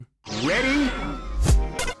Ready?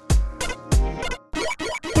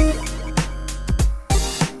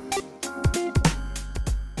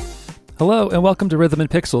 Hello, and welcome to Rhythm and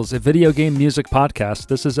Pixels, a video game music podcast.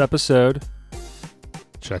 This is episode...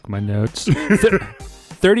 Check my notes.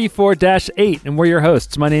 34-8, and we're your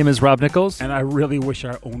hosts. My name is Rob Nichols. And I really wish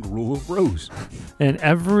I owned Rule of Rose. And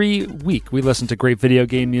every week we listen to great video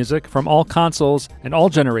game music from all consoles and all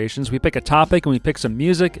generations. We pick a topic and we pick some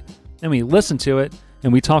music and we listen to it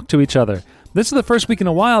and we talk to each other. This is the first week in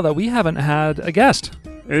a while that we haven't had a guest.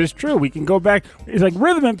 It is true. We can go back. It's like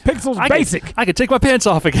Rhythm and Pixels Basic. I could take my pants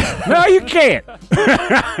off again. No, you can't.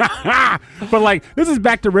 But like, this is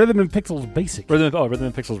back to Rhythm and Pixels Basic. Rhythm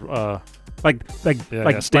and Pixels... Like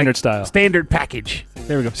standard style. Standard package.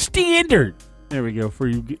 There we go. Standard. There we go for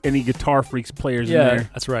you any Guitar Freaks players in there.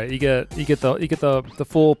 That's right. You get the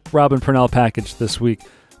full Robin Purnell package this week.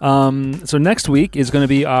 So next week is going to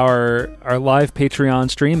be our live Patreon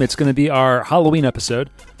stream. It's going to be our Halloween episode,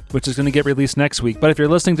 which is going to get released next week. But if you're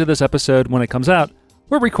listening to this episode when it comes out,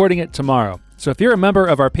 we're recording it tomorrow. So if you're a member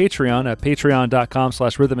of our Patreon at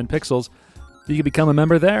patreon.com/rhythmandpixels, you can become a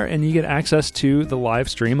member there, and you get access to the live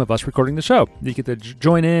stream of us recording the show. You get to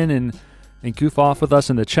join in and goof off with us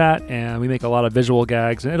in the chat, and we make a lot of visual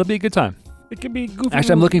gags, and it'll be a good time. It can be goofy.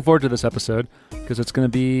 Actually, I'm looking forward to this episode because it's going to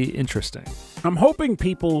be interesting. I'm hoping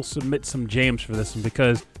people submit some jams for this one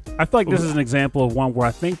because I feel like this is an example of one where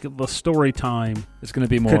I think the story time is going to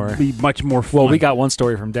be could be much more fun. Well, we got one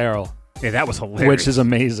story from Daryl. Yeah, that was hilarious. Which is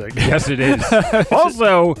amazing. Yes, it is.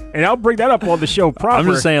 Also, and I'll bring that up on the show proper. I'm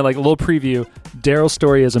just saying, like a little preview, Daryl's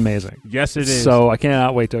story is amazing. Yes, it is. So I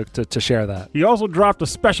cannot wait to share that. He also dropped a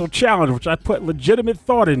special challenge, which I put legitimate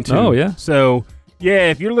thought into. Oh, yeah? So,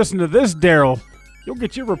 yeah, if you're listening to this, Daryl, you'll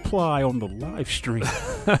get your reply on the live stream.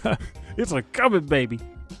 It's like coming, baby.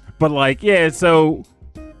 But, like, yeah, so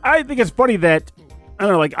I think it's funny that, I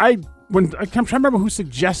don't know, like, I'm trying to remember who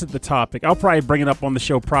suggested the topic. I'll probably bring it up on the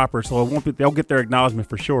show proper, so they'll get their acknowledgement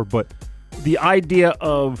for sure. But the idea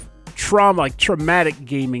of traumatic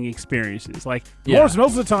gaming experiences, like most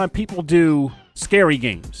of the time, people do scary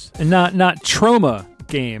games and not trauma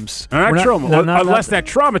games. Not trauma, unless that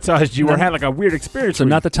traumatized you or had like a weird experience. So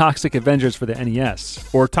not the Toxic Avengers for the NES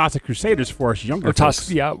or Toxic Crusaders for us younger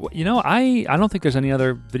folks. Yeah, I don't think there's any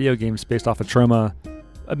other video games based off of trauma.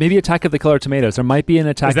 Maybe Attack of the Killer Tomatoes. There might be an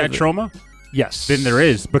Attack. Is that trauma? Yes. Then there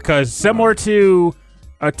is, because similar to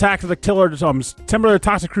Attack of the Killer, similar to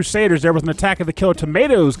Toxic Crusaders, there was an Attack of the Killer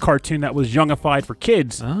Tomatoes cartoon that was youngified for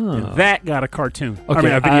kids. Oh. And that got a cartoon. Okay,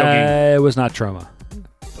 a video game. It was not trauma.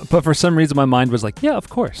 But for some reason, my mind was like, yeah, of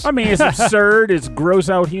course. I mean, it's absurd. It's gross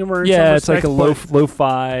out humor. Yeah, it's like a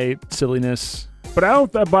lo-fi silliness. But I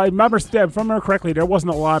don't. If I remember correctly, there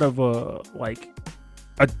wasn't a lot of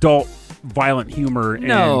adult violent humor in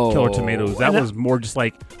Killer Tomatoes. That was more just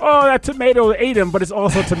like, oh, that tomato ate him, but it's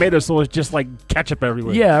also tomato, so it's just like ketchup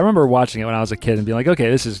everywhere. Yeah, I remember watching it when I was a kid and being like,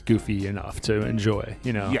 okay, this is goofy enough to enjoy,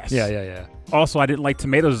 you know? Yes. Yeah. Also, I didn't like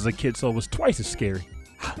tomatoes as a kid, so it was twice as scary.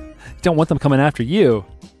 Don't want them coming after you.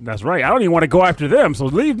 That's right. I don't even want to go after them, so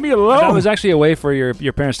leave me alone. That was actually a way for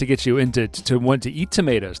your parents to get you into to want to eat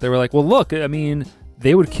tomatoes. They were like, well, look, I mean,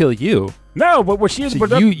 they would kill you. No, but what she is,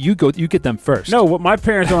 so you get them first. No, what my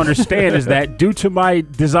parents don't understand is that due to my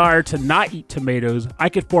desire to not eat tomatoes, I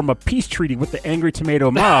could form a peace treaty with the angry tomato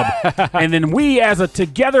mob, and then we, as a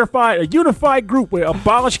unified group, would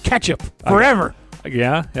abolish ketchup forever.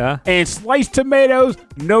 Yeah. And sliced tomatoes,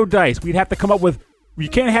 no dice. We'd have to come up with. You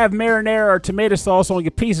can't have marinara or tomato sauce on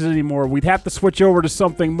your pieces anymore. We'd have to switch over to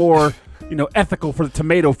something more, ethical for the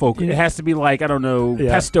tomato folk. It has to be like, I don't know,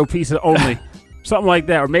 pesto pieces only. Something like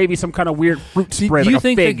that, or maybe some kind of weird fruit spread, like a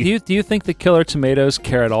fig. Do you think the Killer Tomatoes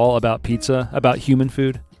care at all about pizza, about human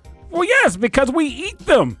food? Well, yes, because we eat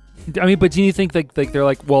them. I mean, but do you think that they're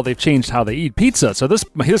like, well, they've changed how they eat pizza, so this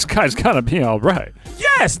guy's gotta be all right?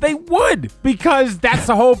 Yes, they would, because that's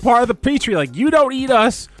the whole part of the Petri. Like, you don't eat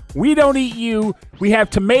us, we don't eat you. We have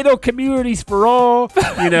tomato communities for all,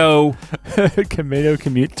 Tomato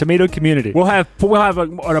community. We'll have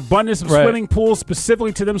an abundance of swimming pools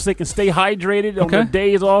specifically to them so they can stay hydrated on their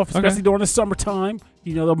days off, especially during the summertime.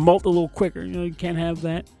 They'll molt a little quicker. You can't have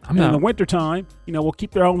that. In the wintertime, we'll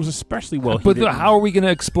keep their homes especially well heated. But how are we going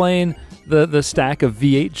to explain the stack of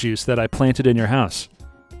V8 juice that I planted in your house?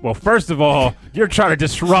 Well, first of all, you're trying to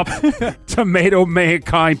disrupt tomato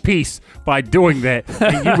mankind peace by doing that,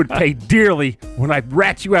 and you would pay dearly when I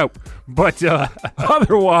rat you out. But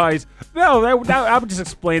otherwise, no, I would just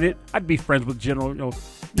explain it. I'd be friends with General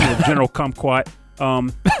Kumquat.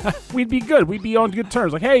 we'd be good. We'd be on good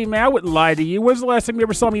terms. Like, hey, man, I wouldn't lie to you. When's the last time you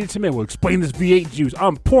ever saw me eat a tomato? Well, explain this V8 juice.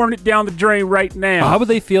 I'm pouring it down the drain right now. How would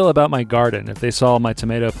they feel about my garden if they saw my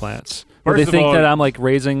tomato plants? Would they think that I'm like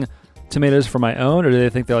raising tomatoes for my own, or do they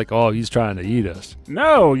think they're like, oh, he's trying to eat us?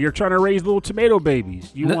 No, you're trying to raise little tomato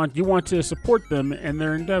babies. You want to support them in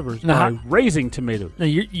their endeavors by raising tomatoes. Now,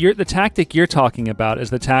 the tactic you're talking about is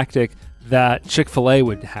the tactic that Chick-fil-A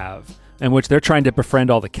would have, in which they're trying to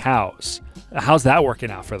befriend all the cows. How's that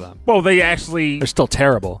working out for them? Well, they're still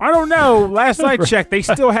terrible. I don't know. Last I checked, they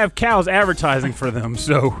still have cows advertising for them.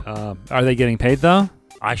 So, are they getting paid though?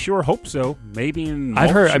 I sure hope so. Maybe in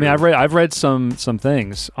I've heard. I mean, I've read some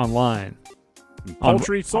things online.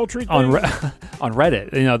 Sultry things? On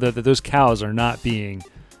Reddit. You know, those cows are not being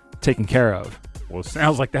taken care of. Well, it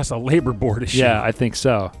sounds like that's a labor board issue. Yeah, I think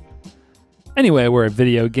so. Anyway, we're a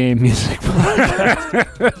video game music podcast.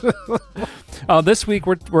 This week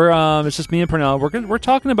we're it's just me and Pernell. We're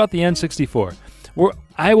talking about the N64.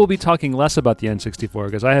 I will be talking less about the N64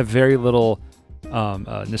 because I have very little.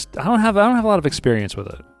 I don't have a lot of experience with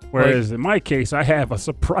it. Whereas in my case, I have a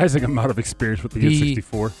surprising amount of experience with the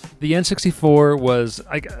N64. The N64 was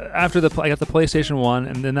I got the PlayStation 1,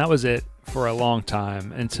 and then that was it for a long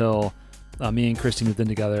time until me and Christy moved in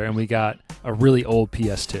together, and we got a really old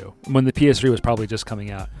PS2 when the PS3 was probably just coming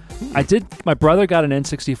out. My brother got an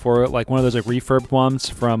N64, like one of those like refurbed ones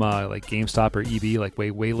from like GameStop or EB, like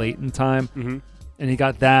way late in time, and he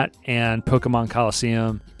got that and Pokemon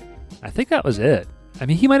Coliseum. I think that was it. I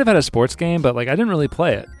mean, he might have had a sports game, but like I didn't really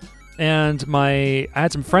play it. And I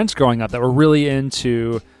had some friends growing up that were really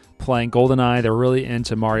into playing GoldenEye. They were really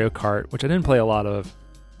into Mario Kart, which I didn't play a lot of.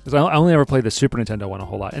 Because I only ever played the Super Nintendo one a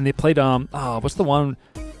whole lot. And they played, what's the one,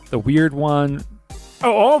 the weird one?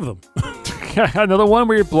 Oh, all of them. Another one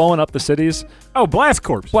where you're blowing up the cities. Oh, Blast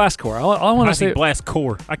Corps. Blast Corps. I want to say Blast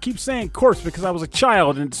Corps. I keep saying corpse because I was a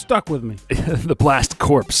child and it stuck with me. The Blast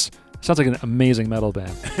Corps. Sounds like an amazing metal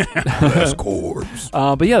band. Blast Corps.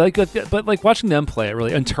 But yeah, like watching them play it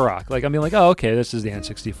really, and Turok. Like, I mean, like, oh, okay, this is the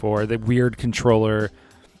N64, the weird controller,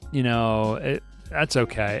 you know, that's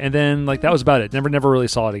okay. And then, like, that was about it. Never really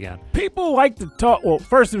saw it again. People like to talk. Well,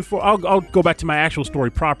 first and foremost, I'll go back to my actual story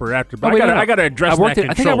proper after. But I got to address that controller.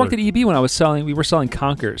 I think I worked at EB when we were selling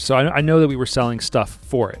Conkers, so I know that we were selling stuff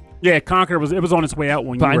for it. Yeah, Conker was on its way out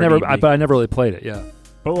when you were at EB. But I never really played it. Yeah.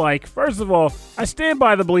 But like, first of all, I stand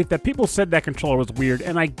by the belief that people said that controller was weird,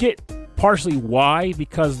 and I get partially why,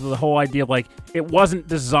 because of the whole idea of like it wasn't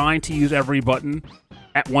designed to use every button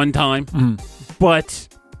at one time. But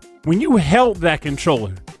when you held that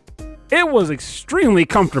controller, it was extremely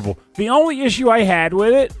comfortable. The only issue I had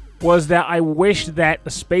with it was that I wished that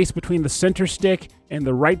the space between the center stick and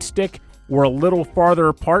the right stick were a little farther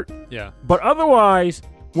apart. Yeah. But otherwise,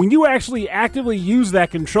 when you actually actively use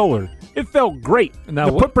that controller, it felt great. Now,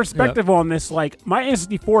 to put perspective on this, like, my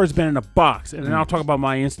N64 has been in a box, and then I'll talk about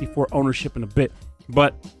my N64 ownership in a bit,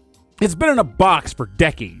 but it's been in a box for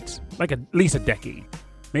decades, like at least a decade,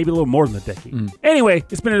 maybe a little more than a decade. Anyway,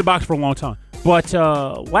 it's been in a box for a long time. But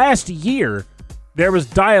last year, there was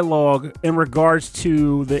dialogue in regards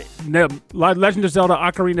to the Legend of Zelda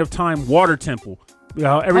Ocarina of Time Water Temple. You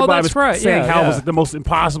know, everybody was saying how it was the most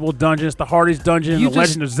impossible dungeon, it's the hardest dungeon in the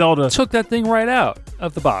Legend of Zelda. Took that thing right out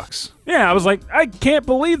of the box. Yeah, I was like, I can't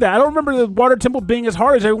believe that. I don't remember the Water Temple being as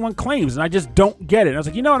hard as everyone claims, and I just don't get it. And I was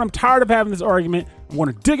like, you know what? I'm tired of having this argument. I'm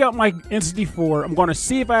going to dig out my N64. I'm going to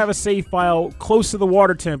see if I have a save file close to the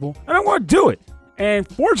Water Temple, and I'm going to do it. And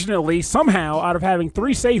fortunately, somehow, out of having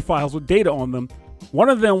 3 save files with data on them, one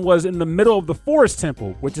of them was in the middle of the Forest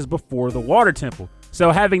Temple, which is before the Water Temple.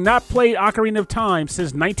 So having not played Ocarina of Time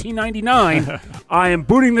since 1999, I am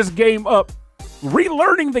booting this game up,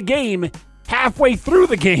 relearning the game halfway through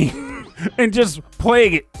the game, and just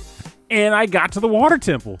playing it. And I got to the Water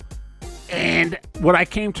Temple. And what I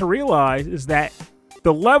came to realize is that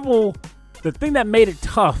the thing that made it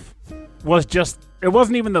tough was just, it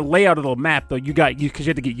wasn't even the layout of the map, though, because you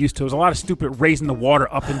had to get used to it. It was a lot of stupid raising the water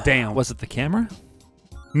up and down. Was it the camera?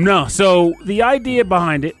 No. So the idea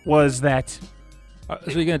behind it was that... So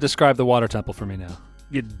you're going to describe the Water Temple for me now?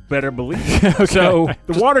 You'd better believe it. Okay. So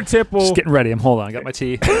the Water Temple... Just getting ready. Hold on. I got my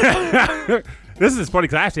tea. This is funny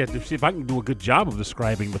because I actually have to see if I can do a good job of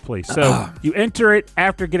describing the place. So you enter it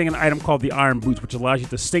after getting an item called the Iron Boots, which allows you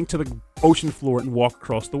to sink to the ocean floor and walk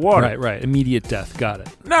across the water. Right. Immediate death. Got it.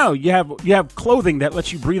 No, you have clothing that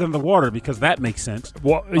lets you breathe on the water because that makes sense.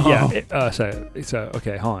 Well, yeah. So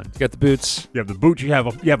okay, hold on. You got the boots. You have the boots. You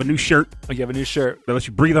have a new shirt. Oh, you have a new shirt that lets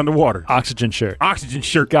you breathe underwater. Oxygen shirt. Oxygen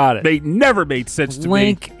shirt. Got it. Never made sense to me.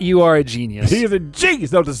 Link, you are a genius. He is a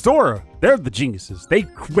genius. No, the Zora. They're the geniuses. They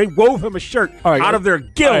wove him a shirt out of their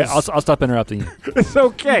gills. All right, I'll stop interrupting you. It's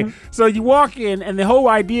okay. So you walk in, and the whole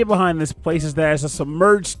idea behind this place is that it's a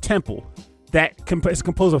submerged temple that is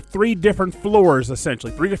composed of 3 different floors,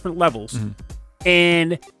 essentially, 3 different levels.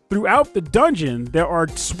 And throughout the dungeon, there are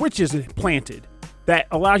switches planted that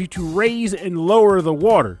allows you to raise and lower the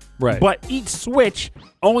water. Right. But each switch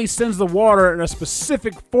only sends the water in a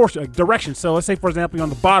specific direction. So let's say, for example, you're on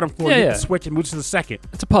the bottom floor, you hit the switch and moves to the second.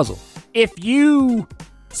 It's a puzzle. If you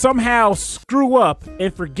somehow screw up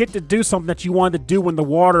and forget to do something that you wanted to do when the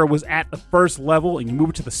water was at the first level and you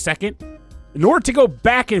move it to the second, in order to go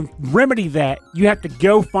back and remedy that, you have to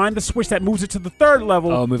go find the switch that moves it to the third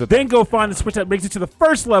level, then go find the switch that brings it to the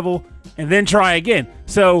first level, and then try again.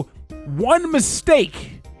 So one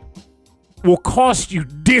mistake will cost you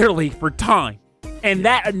dearly for time, and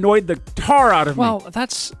that annoyed the tar out of me. Well,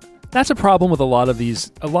 that's a problem with a lot of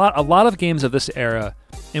these, a lot of games of this era,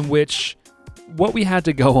 in which what we had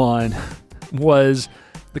to go on was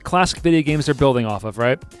the classic video games they're building off of,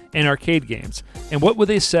 right? And arcade games. And what would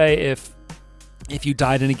they say if you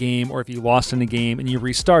died in a game or if you lost in a game and you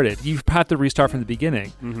restarted? You have to restart from the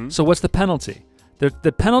beginning. So what's the penalty?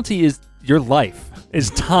 The penalty is your life,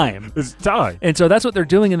 is time. It's time. And so that's what they're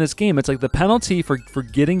doing in this game. It's like the penalty for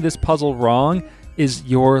getting this puzzle wrong is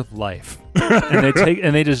your life.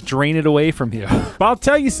 and they just drain it away from you. But I'll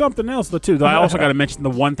tell you something else, though, too. I also got to mention the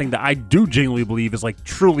one thing that I do genuinely believe is like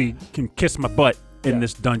truly can kiss my butt in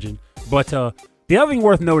this dungeon. But the other thing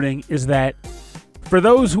worth noting is that for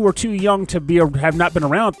those who are too young to have not been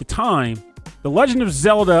around at the time, The Legend of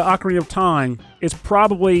Zelda Ocarina of Time is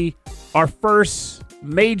probably our first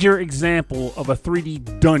major example of a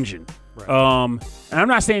 3D dungeon. Right. And I'm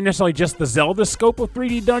not saying necessarily just the Zelda scope of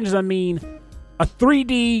 3D dungeons. I mean a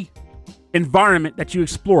 3D environment that you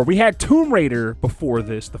explore. We had Tomb Raider before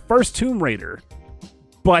this, the first Tomb Raider.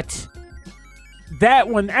 But that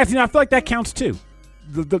one, actually, I feel like that counts too.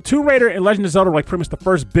 The Tomb Raider and Legend of Zelda were like pretty much the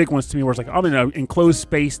first big ones to me, where it's like I'm in an enclosed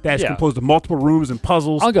space that's composed of multiple rooms and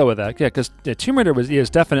puzzles. I'll go with that, because Tomb Raider is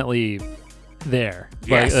definitely there.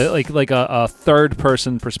 Yes. Like a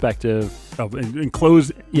third-person perspective. Of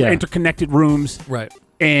enclosed, interconnected rooms. Right.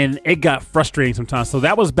 And it got frustrating sometimes. So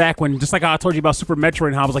that was back when, just like how I told you about Super Metroid,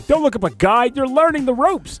 and how I was like, don't look up a guide, you're learning the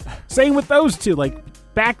ropes. Same with those two. Like,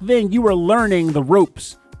 back then, you were learning the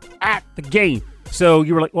ropes at the game. So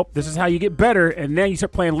you were like, well, this is how you get better. And then you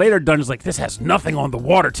start playing later dungeons like, this has nothing on the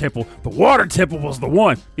water temple. The water temple was the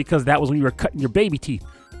one, because that was when you were cutting your baby teeth.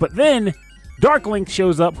 But then Dark Link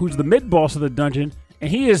shows up, who's the mid-boss of the dungeon,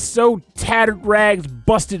 and he is so tattered rags,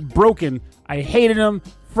 busted, broken. I hated him,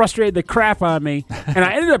 frustrated the crap out of me, and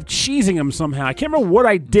I ended up cheesing him somehow. I can't remember what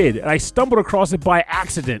I did, and I stumbled across it by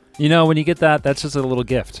accident. You know, when you get that, that's just a little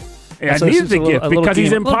gift. Yeah, I needed the gift because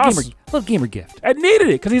he's impossible. A little gamer gift. I needed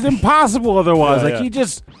it because he's impossible otherwise. He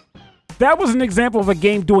just... That was an example of a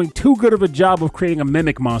game doing too good of a job of creating a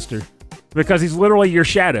mimic monster, because he's literally your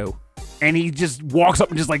shadow. And he just walks up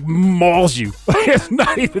and just like mauls you. It's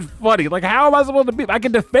not even funny. Like, how am I supposed to beat him? I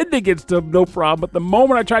can defend against him, no problem. But the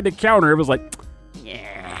moment I tried to counter, it was like,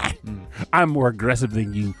 yeah, I'm more aggressive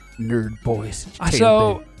than you, nerd boys.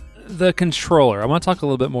 So, the controller. I want to talk a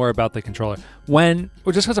little bit more about the controller. Just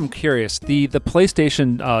because I'm curious, the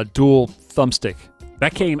PlayStation dual thumbstick.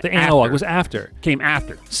 That came the analog was after. Came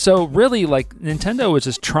after. So really, like, Nintendo was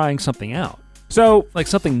just trying something out. So, like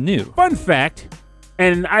something new. Fun fact,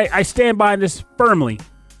 and I stand by this firmly,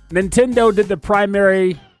 Nintendo did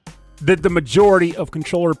the majority of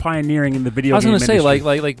controller pioneering in the video game industry. I was going to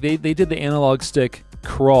say, like they did the analog stick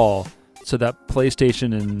crawl so that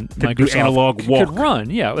PlayStation and Microsoft analog walk. Could run.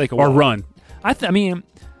 Yeah, like or run. Same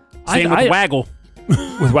with Waggle.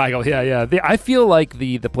 With Waggle, yeah. I feel like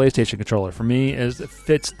the PlayStation controller for me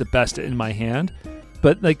fits the best in my hand.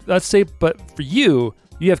 But like, let's say, for you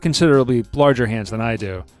have considerably larger hands than I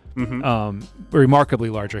do.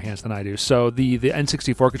 Remarkably larger hands than I do. So the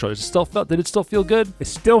N64 controller, did it still feel good? It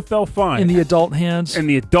still felt fine in the adult hands. In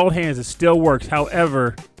the adult hands, it still works.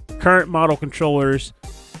 However, current model controllers,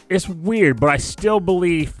 it's weird, but I still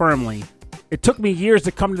believe firmly. It took me years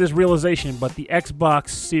to come to this realization, but the Xbox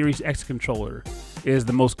Series X controller is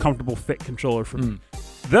the most comfortable fit controller for me.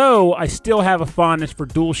 Though I still have a fondness for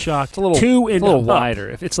DualShock 2 and a little wider.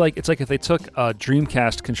 It's like if they took a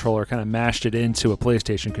Dreamcast controller, kind of mashed it into a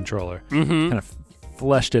PlayStation controller, kind of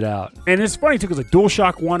fleshed it out. And it's funny too, because like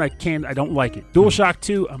DualShock 1, I don't like it. DualShock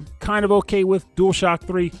 2, I'm kind of okay with. DualShock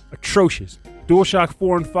 3, atrocious. DualShock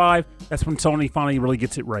 4 and 5, that's when Sony finally really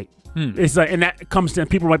gets it right. It's like, and that comes to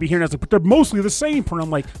people might be hearing us like, but they're mostly the same. And I'm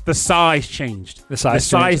like, the size changed. The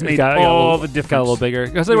size made got all the difference. Got a little bigger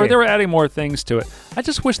because they were adding more things to it. I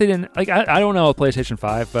just wish they didn't. Like I don't know a PlayStation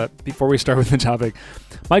 5, but before we start with the topic,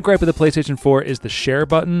 my gripe with the PlayStation 4 is the share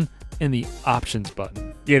button and the options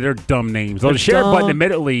button. Yeah, they're dumb names. The share button,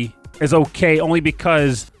 admittedly, is okay only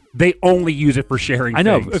because they only use it for sharing. I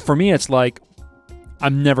know. Things. For me, it's like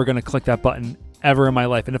I'm never going to click that button ever in my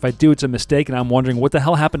life, and if I do, it's a mistake, and I'm wondering what the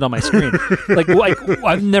hell happened on my screen. like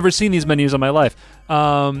I've never seen these menus in my life,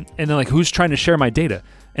 and then like who's trying to share my data?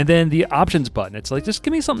 And then the options button, it's like just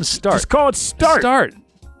give me something to start. Just call it start,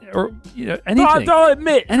 or anything. No, I'll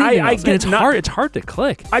admit, I get it's hard. It's hard to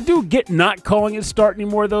click. I do get not calling it start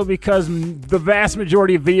anymore though, because the vast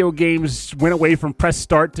majority of video games went away from press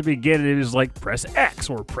start to begin, and it was like press X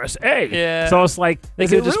or press A. Yeah. So it's like,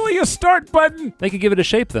 is it really a start button? They could give it a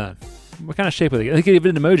shape then. What kind of shape would they? They could give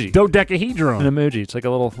it an emoji. Dodecahedron. An emoji. It's like a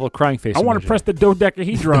little crying face. I want to press the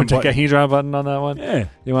dodecahedron button. Dodecahedron button on that one. Yeah.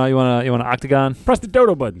 You want an octagon? Press the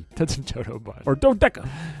dodo button. That's a dodo button. Or dodeca.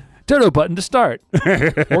 Dodo button to start.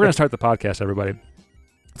 We're gonna start the podcast, everybody.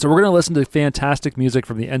 So we're gonna listen to fantastic music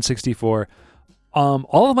from the N64.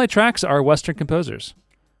 All of my tracks are Western composers.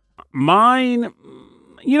 Mine.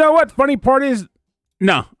 You know what? Funny part is,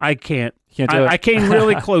 no, I can't. I came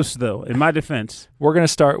really close, though, in my defense. We're going to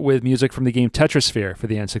start with music from the game Tetrisphere for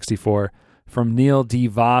the N64 from Neil D.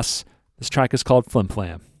 Voss. This track is called Flim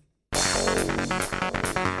Flam.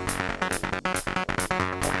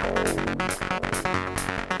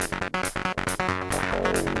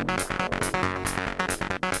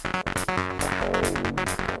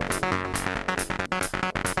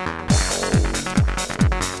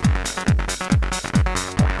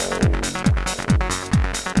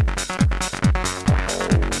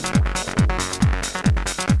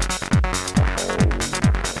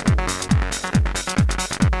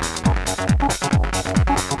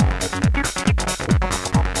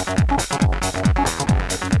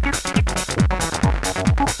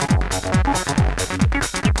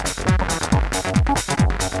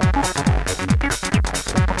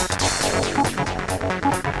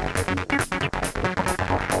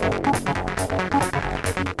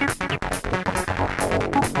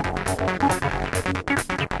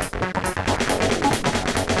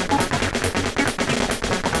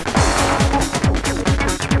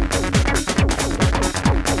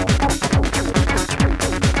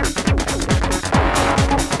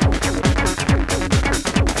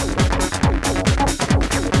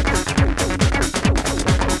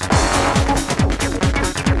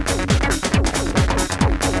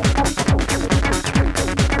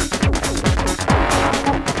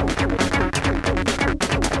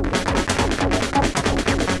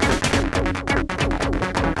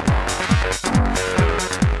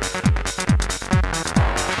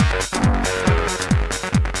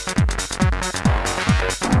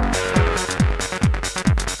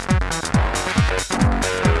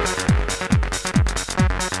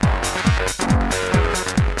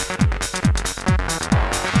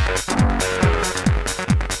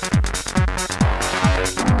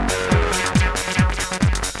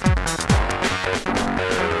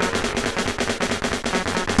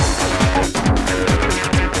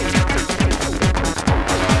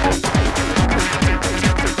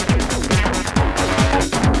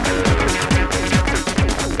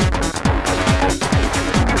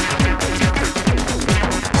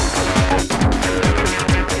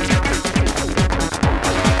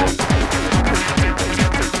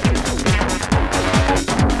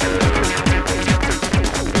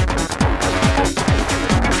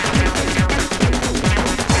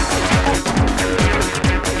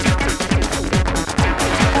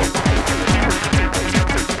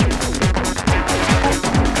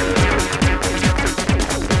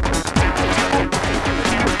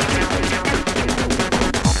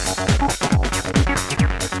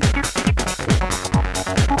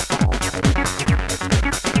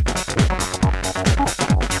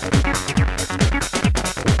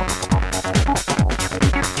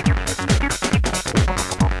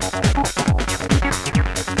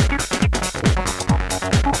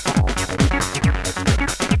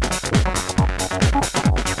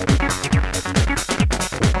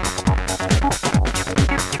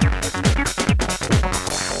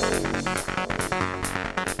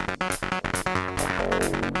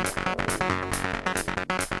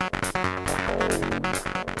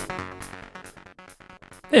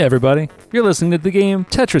 Hey everybody, you're listening to the game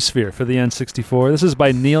Tetrisphere for the N64. This is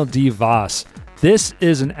by Neil D. Voss. This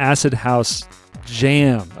is an acid house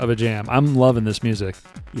jam of a jam. I'm loving this music.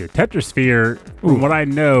 Yeah, Tetrasphere, from what I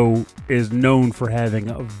know, is known for having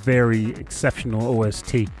a very exceptional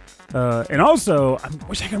OST. And also, I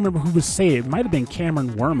wish I could remember who was saying it. It might have been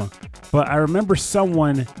Cameron Worma. But I remember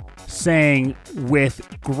someone saying with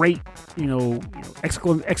great,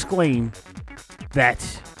 exclaim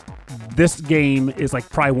that this game is like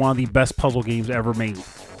probably one of the best puzzle games ever made.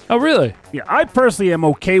 Oh, really? Yeah, I personally am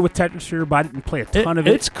okay with Tetrasphere, but I didn't play a ton of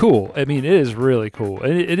it. It's cool. I mean, it is really cool.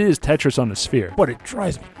 It is Tetris on a sphere. But it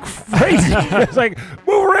drives me crazy. It's like,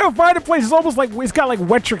 move around, find a place. It's almost like, it's got like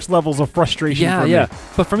Wetrix levels of frustration for me.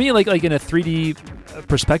 But for me, like in a 3D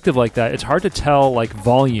perspective like that, it's hard to tell like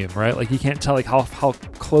volume, right? Like you can't tell like how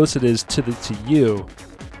close it is to you.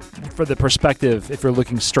 For the perspective, if you're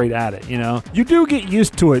looking straight at it, You do get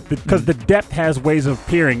used to it because the depth has ways of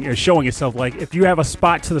appearing or showing itself. Like if you have a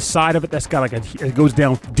spot to the side of it that's got it goes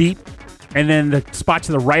down deep, and then the spot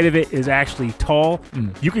to the right of it is actually tall,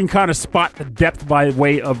 you can kind of spot the depth by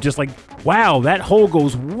way of just like, wow, that hole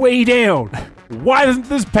goes way down. Why doesn't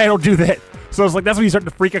this panel do that? So it's like that's when you start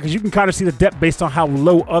to freak out because you can kind of see the depth based on how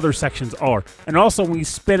low other sections are. And also when you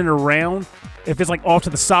spin it around, if it's like off to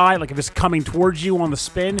the side, like if it's coming towards you on the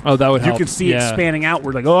spin, that would help. You can see it spanning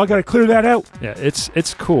outward. Like, I got to clear that out. Yeah,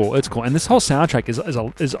 it's cool. It's cool. And this whole soundtrack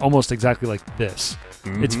is almost exactly like this.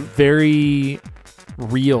 Mm-hmm. It's very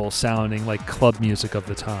real sounding, like club music of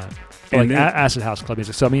the time. Like acid house club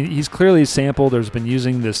music. So I mean, he's clearly sampled. There's been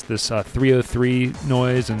using this 303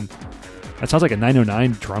 noise, and it sounds like a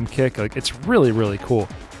 909 drum kick. Like it's really, really cool.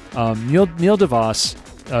 Neil DeVos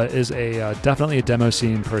is definitely a demo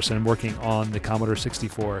scene person working on the Commodore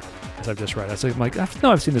 64, as I've just read. I'm like,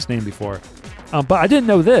 I've seen this name before. But I didn't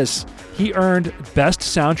know this. He earned Best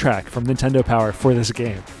Soundtrack from Nintendo Power for this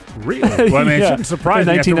game. Really? Well, I mean, it shouldn't surprise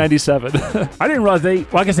me. In 1997. I didn't realize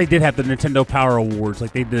I guess they did have the Nintendo Power Awards,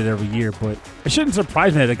 like they did it every year, but it shouldn't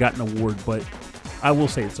surprise me that it got an award, but I will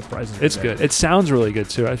say it surprises me. It's good. It sounds really good,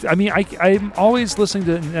 too. I mean, I'm always listening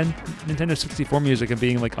to Nintendo 64 music and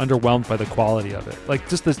being, like, underwhelmed by the quality of it. Like,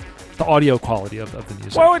 just the audio quality of the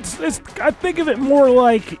music. Well, I think of it more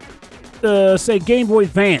like, say, Game Boy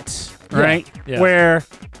Advance, right? Yeah. Where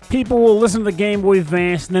people will listen to the Game Boy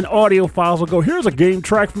Advance, and then audiophiles will go, here's a game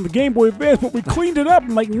track from the Game Boy Advance, but we cleaned it up.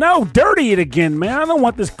 I'm like, no, dirty it again, man. I don't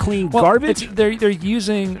want this clean garbage. They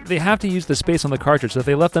have to use the space on the cartridge. So if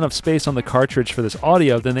they left enough space on the cartridge for this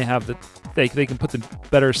audio, then they have they can put the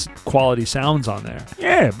better quality sounds on there.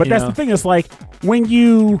 Yeah, but that's the thing. Is like when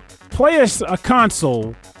you play a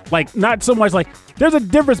console, like not so much like there's a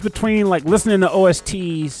difference between like listening to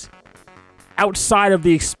OSTs outside of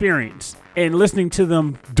the experience and listening to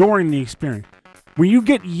them during the experience. When you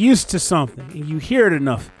get used to something and you hear it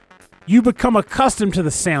enough, you become accustomed to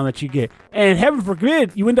the sound that you get. And heaven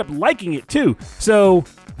forbid, you end up liking it too. So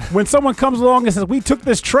when someone comes along and says, we took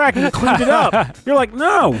this track and cleaned it up, you're like,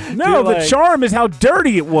 no, the charm is how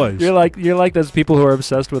dirty it was. You're like those people who are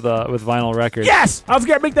obsessed with vinyl records. Yes! I was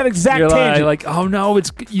going to make that exact tangent. You're like, oh no,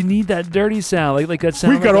 you need that dirty sound. Like that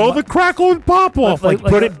sound. We got all the crackle and pop off. Like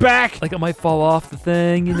put it back. Like it might fall off the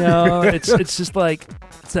thing, It's just like,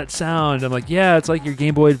 it's that sound. I'm like, yeah, it's like your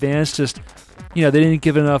Game Boy Advance just... they didn't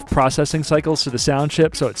give enough processing cycles to the sound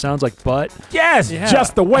chip, so it sounds like butt. Yes,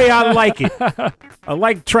 just the way I like it. I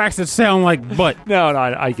like tracks that sound like butt. No,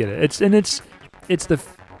 I get it.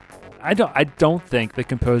 I don't think the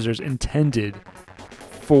composers intended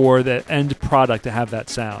for the end product to have that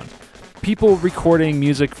sound. People recording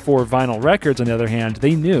music for vinyl records, on the other hand,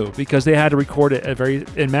 they knew because they had to record it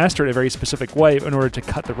and master it a very specific way in order to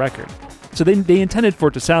cut the record. So they intended for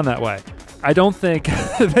it to sound that way. I don't think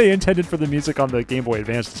they intended for the music on the Game Boy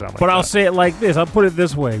Advance to sound like that. But I'll say it like this. I'll put it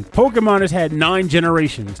this way. Pokemon has had 9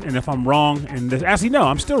 generations, and if I'm wrong, actually, no,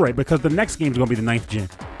 I'm still right, because the next game is going to be the 9th gen.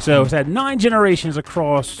 So it's had 9 generations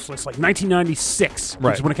across, it's like 1996,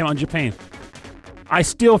 which is when it came out in Japan. I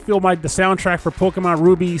still feel the soundtrack for Pokemon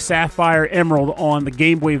Ruby, Sapphire, Emerald on the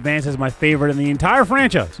Game Boy Advance is my favorite in the entire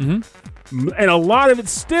franchise. Mm-hmm. And a lot of it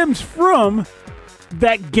stems from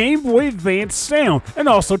that Game Boy Advance sound, and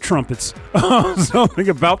also trumpets. Something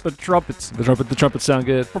about the trumpets. The trumpets sound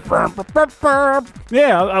good.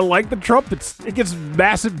 Yeah, I like the trumpets. It gets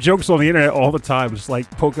massive jokes on the internet all the time. It's like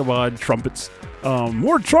Pokemon trumpets.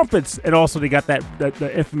 More trumpets, and also they got that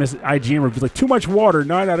infamous IGN review, like too much water,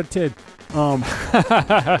 9 out of 10.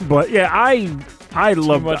 But yeah, I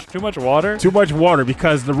love too much water. Too much water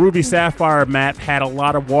because the Ruby Sapphire map had a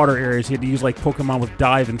lot of water areas. You had to use like Pokemon with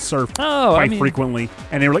dive and surf quite frequently.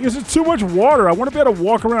 And they were like, "This is too much water. I want to be able to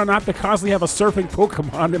walk around and not have to constantly have a surfing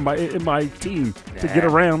Pokemon in my team to get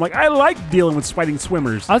around." I'm like, I like dealing with fighting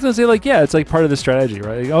swimmers. I was gonna say like, yeah, it's like part of the strategy,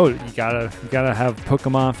 right? Like, oh, you gotta have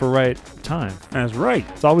Pokemon for right time. That's right.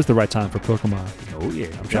 It's always the right time for Pokemon. Oh yeah.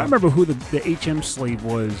 I'm trying to remember who the HM slave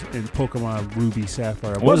was in Pokemon Ruby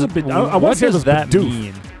Sapphire. What does that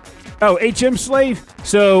mean? Oh, HM slave.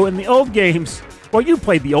 So in the old games. Well, you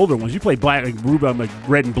played the older ones. You played Black, like Ruby, like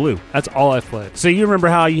Red and Blue. That's all I've played. So you remember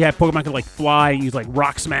how you had Pokemon could like fly and use like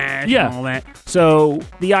Rock Smash and all that. So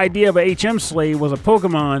the idea of a HM Slave was a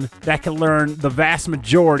Pokemon that could learn the vast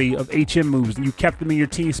majority of HM moves, and you kept them in your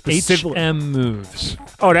team specifically. HM moves.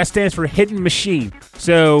 Oh, that stands for Hidden Machine.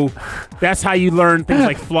 So that's how you learn things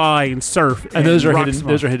like Fly and Surf. And those are hidden.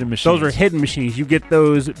 Those are hidden machines. Those are hidden machines. You get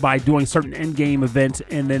those by doing certain end game events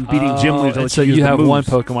and then beating gym leaders. So you have one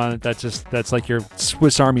Pokemon that's like your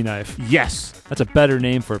Swiss Army knife. Yes. That's a better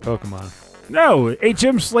name for a Pokemon. No,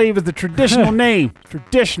 HM Slave is the traditional name.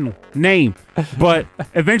 Traditional name. But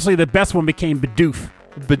eventually the best one became Bidoof.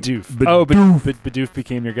 Bidoof. Bidoof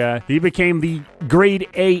became your guy. He became the grade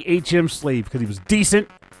A HM Slave because he was decent.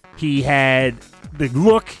 He had the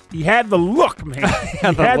look. He had the look, man. He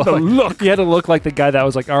had the look. He had to look like the guy that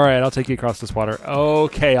was like, all right, I'll take you across this water.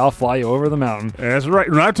 Okay, I'll fly you over the mountain. That's right.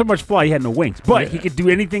 Not too much fly. He had no wings, but he could do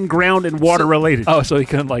anything ground and water related. Oh, so he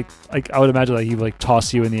couldn't like I would imagine like he would like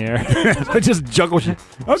toss you in the air. Just juggle you.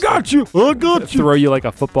 I got you. I got you. Throw you like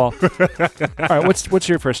a football. All right, what's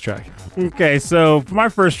your first track? Okay, so for my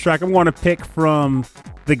first track, I'm going to pick from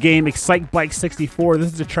the game Excite Bike 64.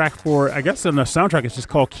 This is a track for, I guess on the soundtrack, it's just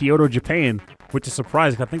called Kyoto, Japan, which is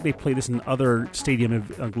surprising. I think they play this in other stadium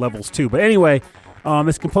levels too. But anyway,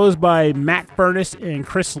 it's composed by Matt Furness and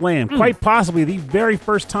Chris Lamb. Quite possibly the very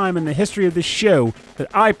first time in the history of this show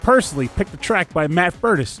that I personally picked a track by Matt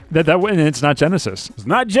Furness. And it's not Genesis. It's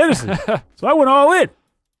not Genesis. So I went all in.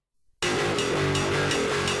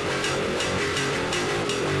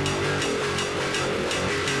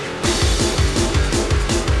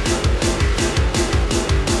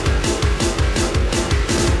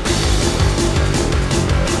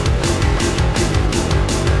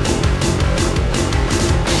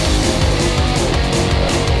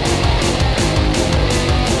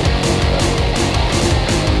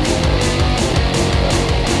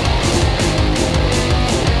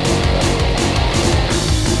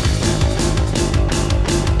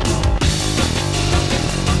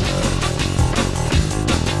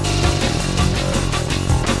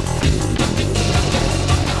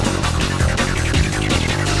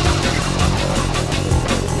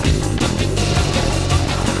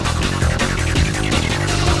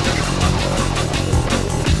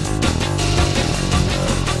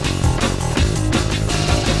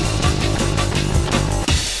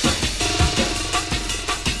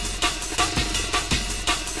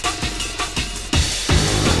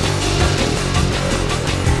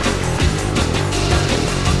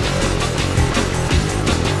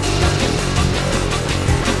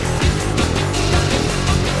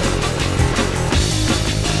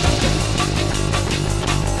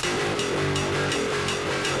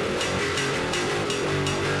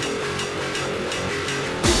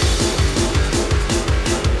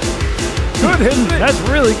 That's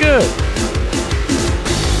really good.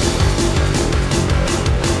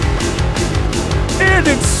 And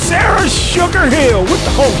it's Sarah Sugarhill with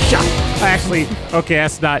the whole shot. Actually, okay,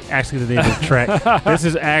 that's not actually the name of the track. This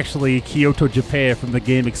is actually Kyoto, Japan from the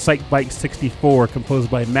game Excite Bike 64,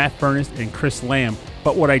 composed by Matt Furness and Chris Lamb.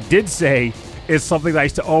 But what I did say is something that I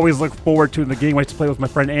used to always look forward to in the game I used to play with my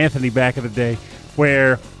friend Anthony back in the day,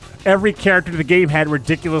 where every character in the game had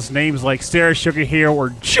ridiculous names like Sarah Sugarhill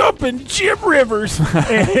or Jumpin' Jim Rivers.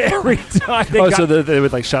 And every time so they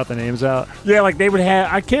would like shout the names out? Yeah, like they would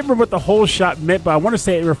have, I can't remember what the whole shot meant, but I want to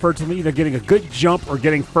say it referred to me either getting a good jump or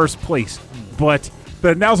getting first place. But the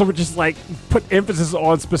announcer would just like put emphasis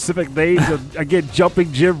on specific names. And again,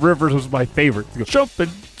 Jumping Jim Rivers was my favorite.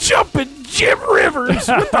 Jumpin' Jim Rivers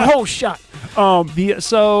with the whole shot.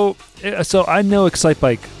 So I know Excite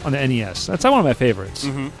Bike on the NES. That's one of my favorites.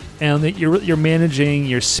 Mm-hmm. And you're managing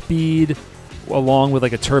your speed along with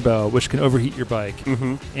like a turbo, which can overheat your bike.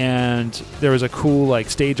 Mm-hmm. And there was a cool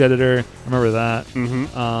like stage editor. I remember that.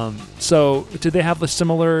 Mm-hmm. So did they have the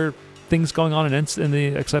similar things going on in the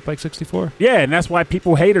Excite Bike 64? Yeah, and that's why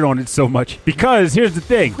people hated on it so much. Because here's the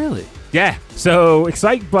thing. Really? Yeah. So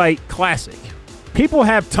Excite Bike Classic. People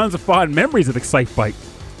have tons of fond memories of Excite Bike.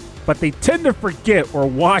 but they tend to forget or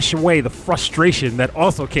wash away the frustration that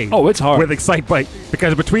also came Oh, it's hard. with Excite Bike.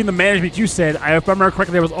 Because between the management you said, if I remember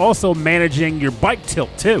correctly, there was also managing your bike tilt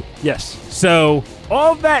too. Yes. So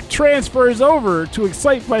all that transfers over to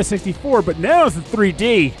Excite Bike 64, but now it's in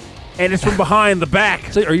 3D, and it's from behind the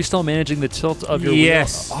back. So are you still managing the tilt of your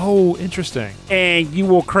Yes. wheel? Oh, interesting. And you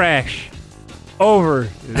will crash over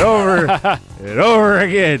and over and over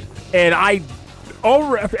again. And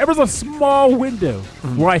there was a small window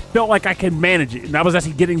where I felt like I could manage it, and I was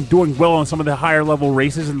actually doing well on some of the higher level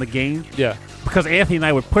races in the game. Yeah. Because Anthony and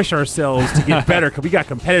I would push ourselves to get better because we got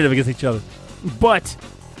competitive against each other. But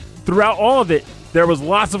throughout all of it, there was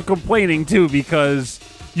lots of complaining too, because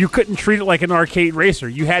you couldn't treat it like an arcade racer.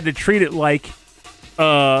 You had to treat it like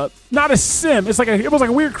not a sim. It was like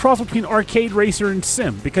a weird cross between arcade racer and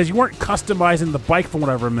sim, because you weren't customizing the bike from what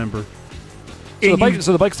I remember. So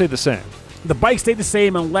the bike stayed the same. The bike stayed the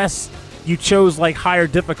same unless you chose like higher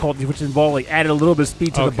difficulties, which involved like added a little bit of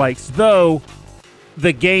speed to the bikes. Though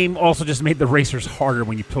the game also just made the racers harder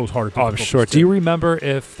when you chose harder difficulties. Oh, I'm sure. Do you remember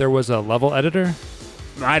if there was a level editor?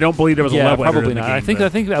 I don't believe there was a level editor in the not. game. I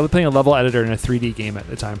think I was playing a level editor in a 3D game at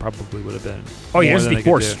the time probably would have been. Oh yeah, more than I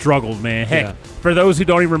could N64 do. struggled, man. Heck, Yeah. for those who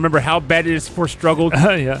don't even remember how bad N64 struggled,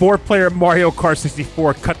 Yeah. 4-player Mario Kart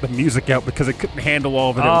 64 cut the music out because it couldn't handle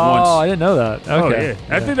all of it at once. Oh, I didn't know that. Okay.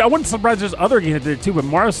 Oh, yeah. I wasn't surprised there's other games that did it too, but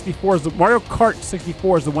Mario Kart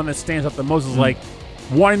 64 is the one that stands out the most. Is like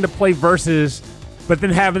wanting to play versus, but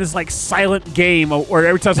then having this like silent game where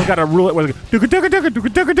every time someone got to rule it,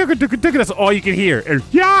 that's all you can hear. And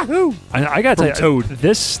Yahoo! I gotta From tell you, Toad.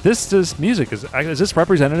 this music is this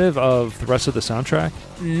representative of the rest of the soundtrack?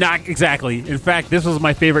 Not exactly. In fact, this was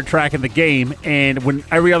my favorite track in the game, and when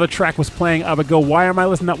every other track was playing, I would go, why am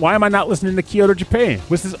I not listening to Kyoto, Japan?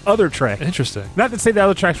 What's this other track? Interesting. Not to say the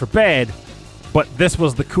other tracks were bad, but this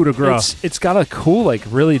was the coup de grace. It's got a cool, like,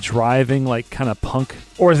 really driving, like, kind of punk.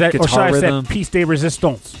 Or is that, guitar or should I rhythm. say, piece de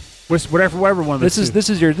resistance? Whatever one of This those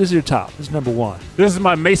is your top. This is number one. This is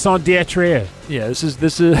my maison d'être. Yeah, this is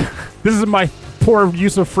This is my poor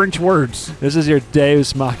use of French words. this is your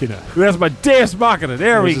Deus Machina. That's my Deus Machina.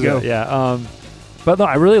 There we go. Yeah. But no,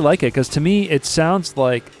 I really like it because to me it sounds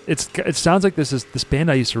like this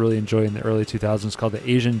band I used to really enjoy in the early 2000s called the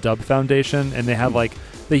Asian Dub Foundation, and they had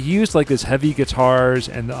they used like this heavy guitars,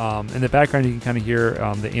 and in the background you can kind of hear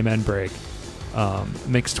the amen break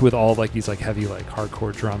mixed with all like these like heavy like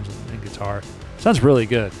hardcore drums and guitar. Sounds really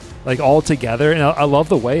good, like all together, and I love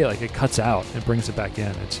the way like it cuts out and brings it back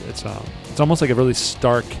in. It's almost like a really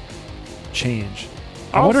stark change.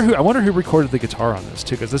 I wonder who recorded the guitar on this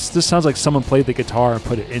too, because this sounds like someone played the guitar and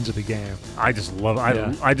put it into the game. I just love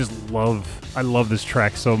Yeah. I love this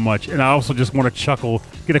track so much, and I also just want to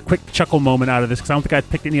get a quick chuckle moment out of this, because I don't think I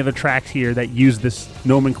picked any other tracks here that use this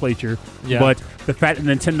nomenclature. Yeah. But the fact that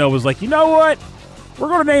Nintendo was like, you know what? We're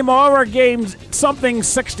going to name all of our games something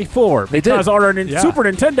 64. They did. Because on our Yeah. Super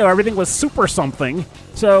Nintendo, everything was super something.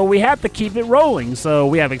 So we have to keep it rolling. So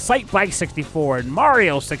we have Excite Bike 64 and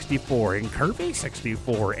Mario 64 and Kirby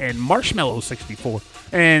 64 and Marshmallow 64.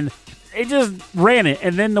 And it just ran it.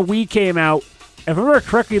 And then the Wii came out. If I remember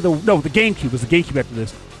correctly, the GameCube was the GameCube after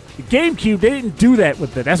this. The GameCube, they didn't do that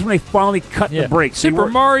with it. That's when they finally cut the brakes. Super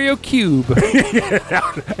Mario Cube.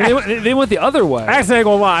 they went the other way. Actually, I ain't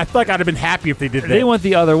gonna lie. I feel like I'd have been happy if they did that. They went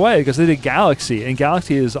the other way because they did Galaxy, and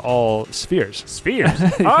Galaxy is all spheres. Spheres.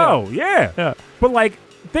 Oh, yeah. Yeah. But, like,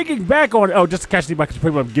 thinking back on it, just to catch the mic, because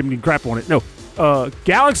people are giving me crap on it. No.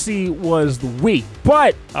 Galaxy was the Wii,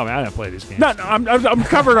 but Oh man, I didn't play these games. no, I'm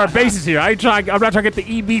covering our bases here. I'm not trying to get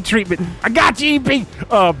the EB treatment. I got you, EB.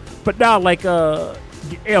 But now, like,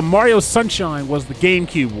 Mario Sunshine was the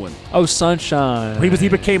GameCube one. Oh, Sunshine. He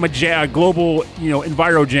became a global,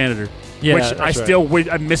 enviro janitor. Yeah, which that's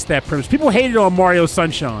I missed that premise. People hated on Mario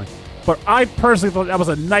Sunshine, but I personally thought that was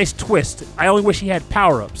a nice twist. I only wish he had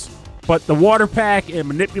power-ups. But the water pack and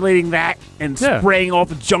manipulating that and spraying all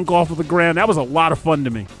the junk off of the ground, that was a lot of fun to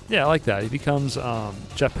me. Yeah, I like that. He becomes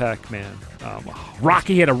Jetpack Man.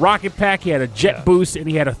 Rocky had a rocket pack, he had a jet boost, and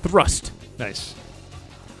he had a thrust. Nice.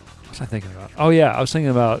 What was I thinking about? Oh yeah, I was thinking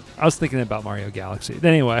about Mario Galaxy.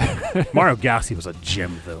 Anyway, Mario Galaxy was a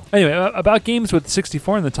gem, though. Anyway, about games with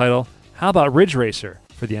 64 in the title, how about Ridge Racer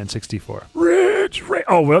for the N64?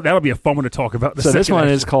 Oh, well, that'll be a fun one to talk about. So this one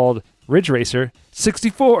is called Ridge Racer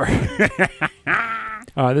 64.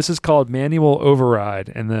 This is called Manual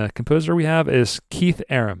Override, and the composer we have is Keith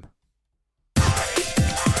Aram.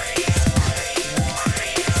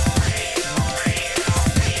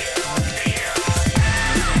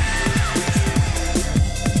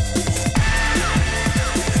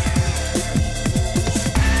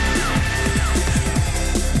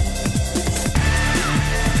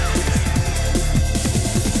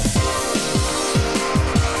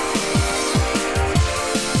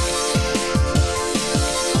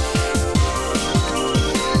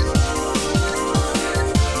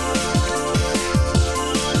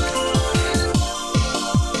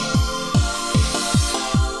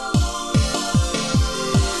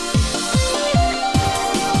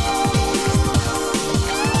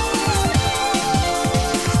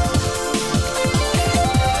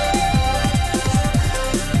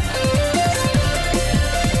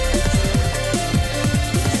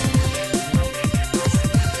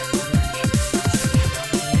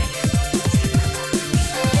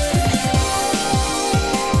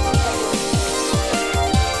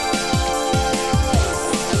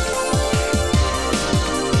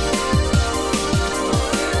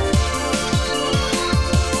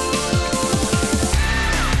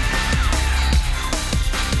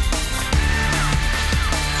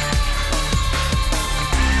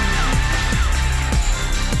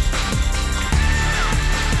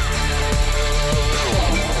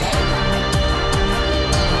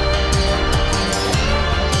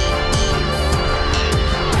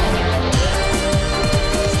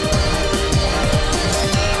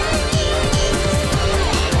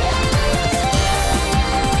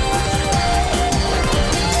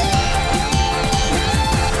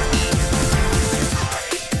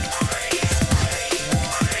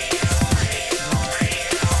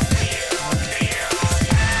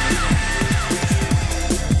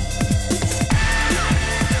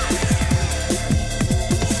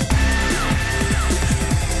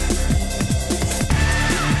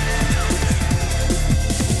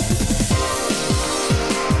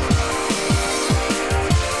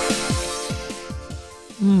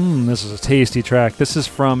 tasty track. This is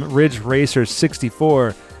from Ridge Racer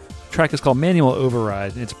 64. The track is called Manual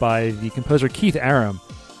Override. It's by the composer Keith Aram,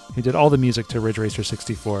 who did all the music to Ridge Racer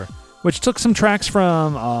 64, which took some tracks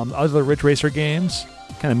from other Ridge Racer games,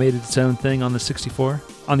 kind of made its own thing on the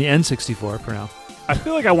N64 for now. I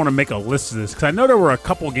feel like I want to make a list of this because I know there were a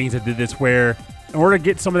couple games that did this where in order to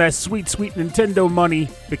get some of that sweet, sweet Nintendo money,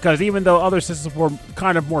 because even though other systems were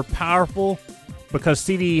kind of more powerful, because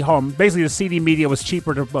basically the CD media was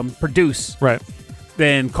cheaper to produce Right.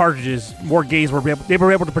 than cartridges, more games they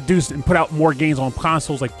were able to produce and put out more games on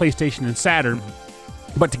consoles like PlayStation and Saturn.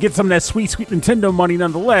 But to get some of that sweet, sweet Nintendo money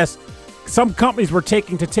nonetheless, some companies were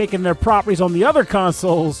taking their properties on the other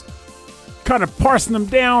consoles, kind of parsing them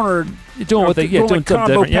down or doing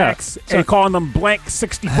combo packs and calling them blank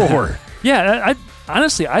 64. Yeah,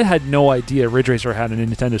 honestly, I had no idea Ridge Racer had a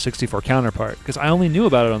Nintendo 64 counterpart because I only knew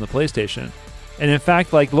about it on the PlayStation. And in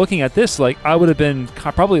fact, like looking at this, like I would have been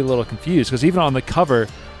probably a little confused because even on the cover,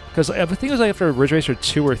 because I think it was like after Ridge Racer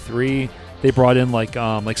 2 or 3, they brought in like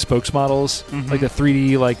spokes models, like the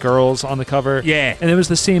 3D like girls on the cover. Yeah, and it was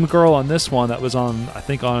the same girl on this one that was on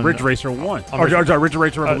Ridge Racer 1 or Ridge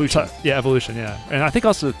Racer Evolution. Evolution, yeah, and I think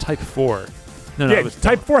also Type 4. No, it was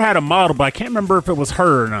Type 4 had a model, but I can't remember if it was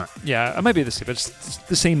her or not. Yeah, it might be the same, but it's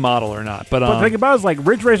the same model or not. But the thing about it is like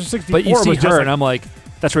Ridge Racer 64. But you see was her, just and I'm like,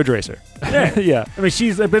 that's Ridge Racer. Yeah, yeah. I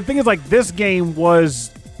mean, but the thing is, like, this game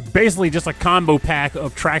was basically just a combo pack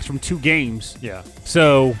of tracks from 2 games. Yeah.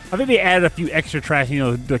 So I think they added a few extra tracks,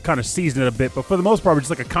 to kind of season it a bit. But for the most part, it's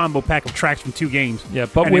just like a combo pack of tracks from 2 games. Yeah,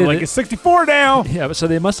 but and it's 64 now. Yeah, but so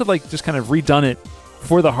they must have like just kind of redone it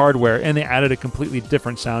for the hardware, and they added a completely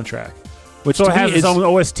different soundtrack. Which so it has its own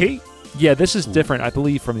OST? Yeah, this is different, I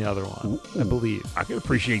believe, from the other one. I believe. I can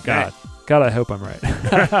appreciate that. God, I hope I'm right.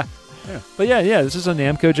 Yeah. But yeah, this is a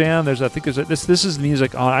Namco jam. This is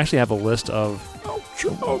music. I actually have a list of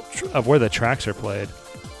where the tracks are played.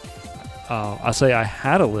 I'll say I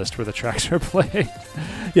had a list where the tracks are played.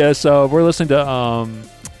 Yeah, so we're listening to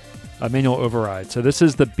a Manual Override. So this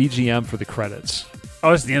is the BGM for the credits.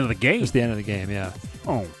 Oh, it's the end of the game? It's the end of the game, yeah.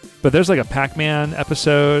 Oh. But there's like a Pac-Man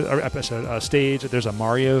stage. There's a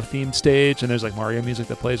Mario themed stage, and there's like Mario music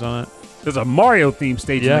that plays on it. There's a Mario themed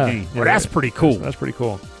stage in the game. Well, that's pretty cool. That's pretty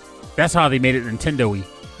cool. That's how they made it Nintendo-y.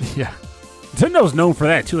 Yeah. Nintendo's known for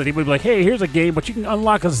that, too. Like, they would be like, hey, here's a game, but you can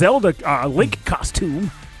unlock a Zelda Link costume.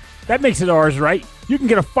 That makes it ours, right? You can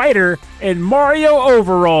get a fighter in Mario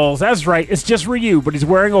overalls. That's right. It's just Ryu, but he's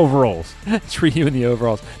wearing overalls. It's Ryu in the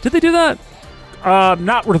overalls. Did they do that?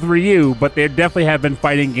 Not with Ryu, but there definitely have been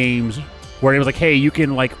fighting games where it was like, hey, you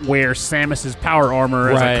can like wear Samus's power armor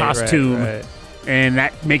as a costume, right. And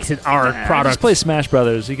that makes it our product. Just play Smash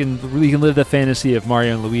Brothers. You can live the fantasy of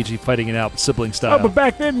Mario and Luigi fighting it out sibling style. Oh, but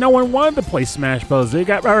back then, no one wanted to play Smash Brothers.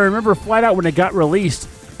 I remember flat out when it got released,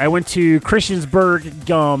 I went to Christiansburg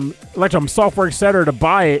Software Center to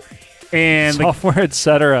buy it. And Software,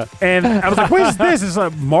 etc. And I was like, what is this? It's a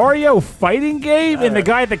Mario fighting game? And the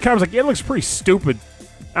guy at the counter was like, it looks pretty stupid.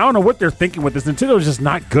 I don't know what they're thinking with this. Nintendo's just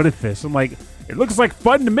not good at this. I'm like, it looks like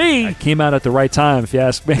fun to me. It came out at the right time, if you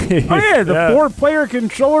ask me. Oh, yeah. The 4-player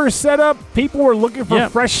controller setup, people were looking for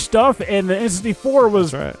fresh stuff, and the N64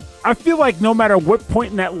 was... That's right. I feel like no matter what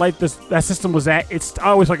point in that life that system was at,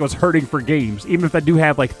 I always like it was hurting for games, even if I do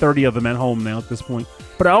have like 30 of them at home now at this point.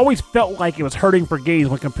 But I always felt like it was hurting for games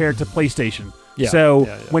when compared to PlayStation. Yeah, so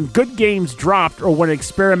when good games dropped, or when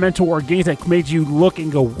experimental or games that made you look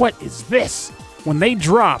and go, what is this? When they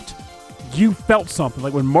dropped, you felt something.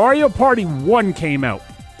 Like when Mario Party 1 came out,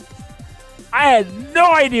 I had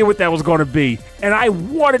no idea what that was going to be. And I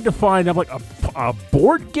wanted to find out like a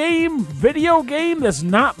board game, video game that's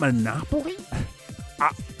not Monopoly.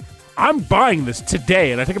 I'm buying this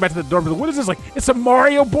today. And I take it back to the door. And what is this? Like, it's a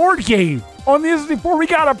Mario board game on the N64. We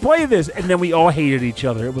got to play this. And then we all hated each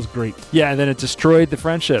other. It was great. Yeah, and then it destroyed the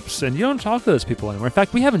friendships. And you don't talk to those people anymore. In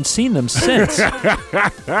fact, we haven't seen them since.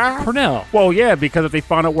 Purnell. Well, yeah, because if they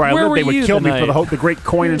found out where I lived, they would kill me for the great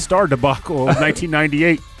coin and star debacle of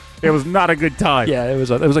 1998. It was not a good time. Yeah, it was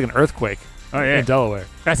like an earthquake in Delaware.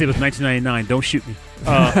 Actually, it was 1999. Don't shoot me.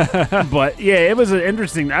 But, yeah, it was an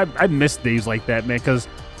interesting... I missed days like that, man, because...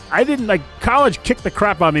 I didn't college kicked the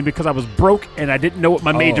crap out of me because I was broke and I didn't know what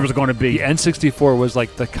my major was going to be. The N64 was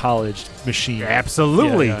like the college machine. Yeah,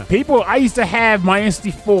 absolutely. Yeah. I used to have my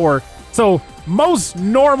N64. So most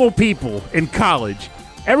normal people in college,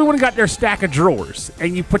 everyone got their stack of drawers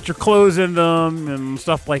and you put your clothes in them and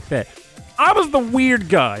stuff like that. I was the weird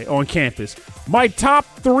guy on campus. My top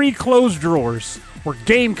 3 clothes drawers were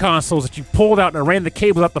game consoles that you pulled out and ran the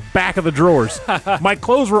cables out the back of the drawers. My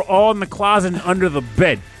clothes were all in the closet and under the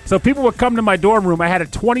bed. So people would come to my dorm room. I had a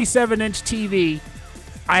 27-inch TV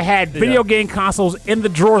I had video game consoles in the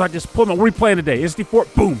drawers. I just pulled them. What are we playing today?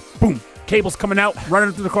 N64. Boom, boom. Cables coming out,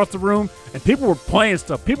 running across the room, and people were playing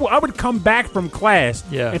stuff. I would come back from class,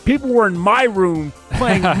 and people were in my room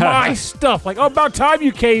playing my stuff. Like, about time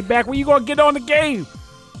you came back. When you gonna get on the game?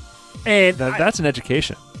 And that's an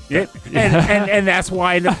education. Yeah, and that's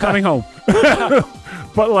why I ended up coming home.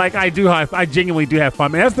 But like, I genuinely do have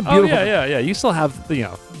fun. Man, that's the beautiful. Oh yeah. You still have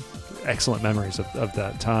excellent memories of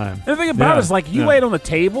that time. And the thing about it is, like, you lay it on the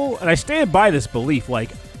table, and I stand by this belief.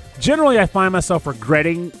 Like, generally, I find myself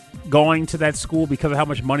regretting going to that school because of how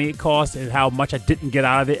much money it cost and how much I didn't get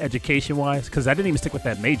out of it education-wise, because I didn't even stick with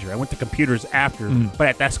that major. I went to computers after, but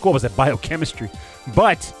at that school I was at biochemistry.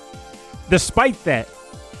 But despite that,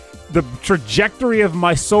 the trajectory of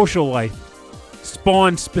my social life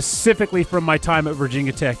spawned specifically from my time at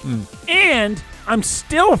Virginia Tech. And I'm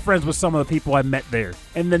still friends with some of the people I met there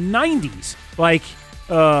in the 90s. Like,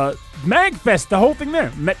 MagFest, the whole thing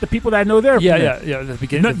there. Met the people that I know there. Yeah. The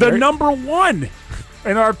beginning. The number one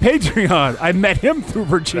in our Patreon. I met him through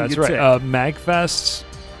Virginia Tech. That's right. MagFest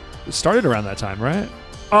started around that time, right?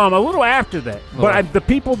 A little after that. But the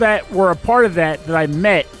people that were a part of that I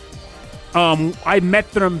met, I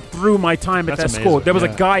met them through my time at that school. There was a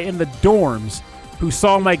guy in the dorms who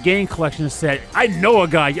saw my game collection and said, I know a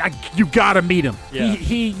guy. You got to meet him. Yeah.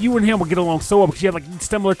 You and him will get along so well because you have like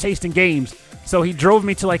similar taste in games. So he drove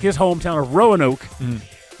me to like his hometown of Roanoke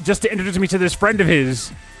just to introduce me to this friend of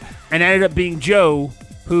his, and ended up being Joe,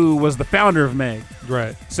 who was the founder of Meg.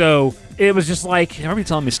 Right. So it was just like... I remember you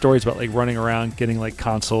telling me stories about like running around getting like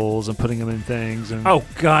consoles and putting them in things. And oh,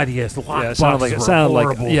 God, yes. The lockboxes it sounded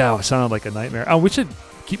horrible. It sounded like a nightmare. Oh, we should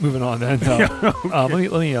keep moving on then. Okay.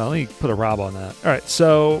 Let me put a Rob on that. All right,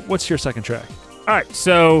 so what's your second track? All right,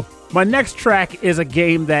 so my next track is a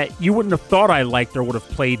game that you wouldn't have thought I liked or would have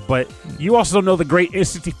played, but you also know the great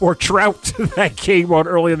N64 drought that came on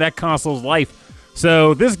early in that console's life.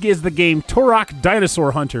 So this is the game Turok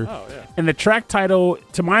Dinosaur Hunter. Oh, yeah. And the track title,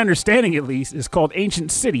 to my understanding at least, is called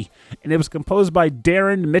Ancient City, and it was composed by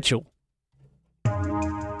Darren Mitchell.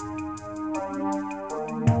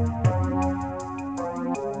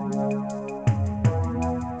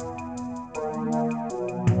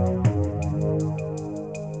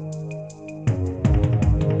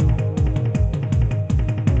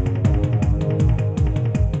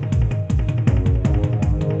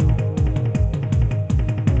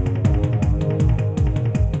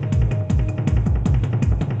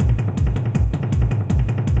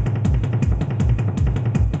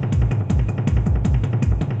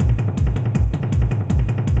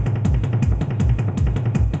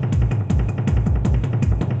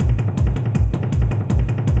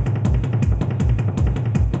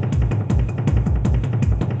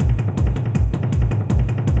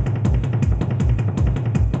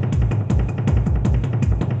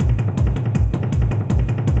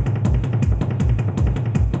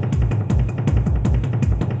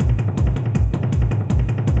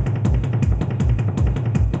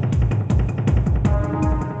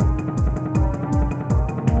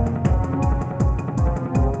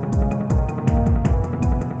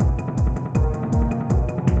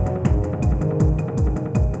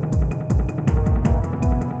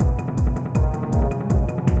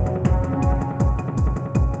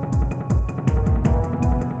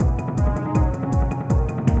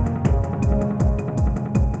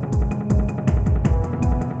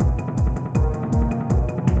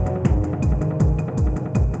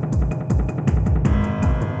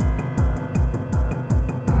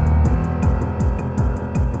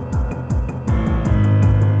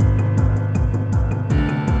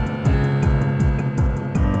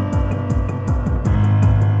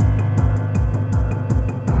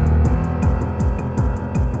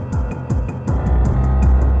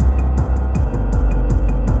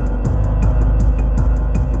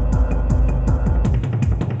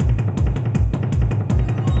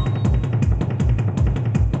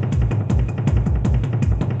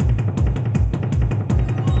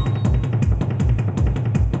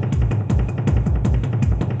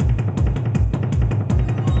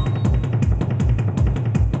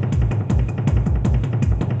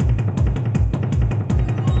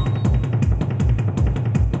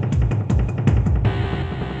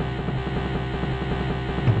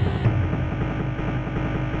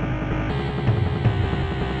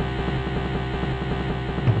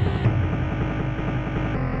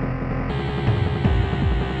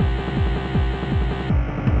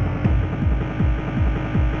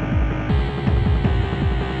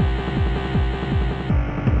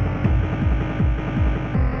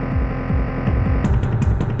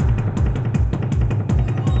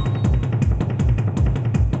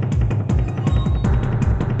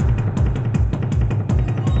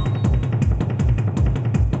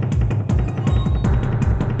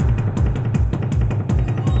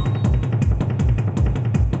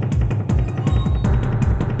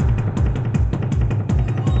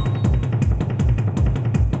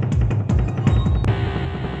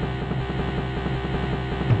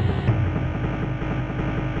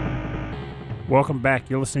 Welcome back.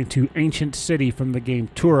 You're listening to Ancient City from the game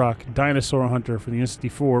Turok Dinosaur Hunter for the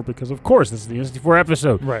N64 because, of course, this is the N64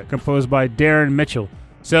 episode. Right. Composed by Darren Mitchell.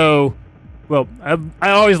 So, well,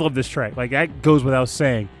 I always love this track. Like, that goes without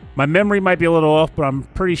saying. My memory might be a little off, but I'm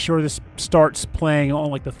pretty sure this starts playing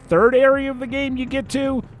on, like, the third area of the game you get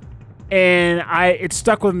to. And it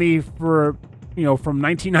stuck with me for... from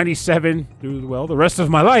 1997 through, the rest of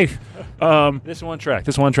my life. This one track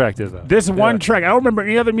did that. This one track. I don't remember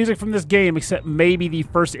any other music from this game except maybe the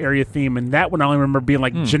first area theme, and that one I only remember being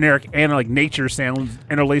like generic and like nature sounds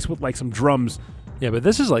interlaced with like some drums. Yeah, but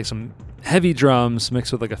this is like some heavy drums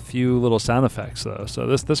mixed with like a few little sound effects, though. So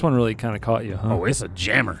this one really kind of caught you, huh? Oh, it's a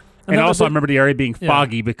jammer. And also, I remember the area being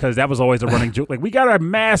foggy because that was always a running joke. Like, we got our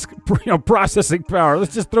mask processing power.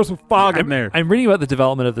 Let's just throw some fog in there. I'm reading about the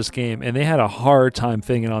development of this game, and they had a hard time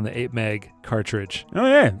fitting on the 8 meg cartridge. Oh,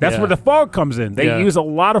 yeah. That's where the fog comes in. They use a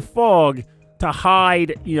lot of fog to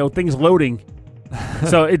hide, things loading.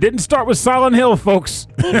 So it didn't start with Silent Hill, folks.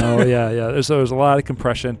 Oh, yeah. There's a lot of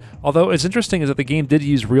compression. Although what's interesting is that the game did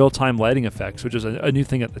use real-time lighting effects, which is a new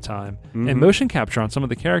thing at the time, and motion capture on some of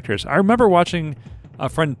the characters. I remember watching a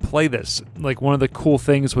friend play this. Like, one of the cool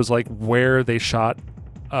things was like where they shot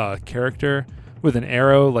a character with an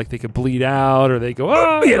arrow, like they could bleed out or they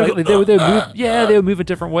go, they would move in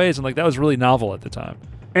different ways, and like that was really novel at the time.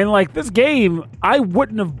 And like this game, I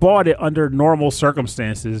wouldn't have bought it under normal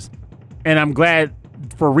circumstances, and I'm glad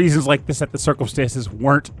for reasons like this that the circumstances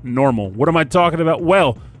weren't normal. What am I talking about?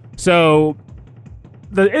 Well, so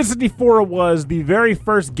the N64 was the very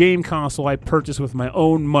first game console I purchased with my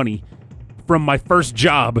own money. From my first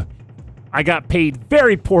job, I got paid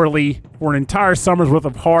very poorly for an entire summer's worth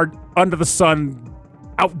of hard, under-the-sun,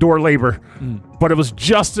 outdoor labor. But it was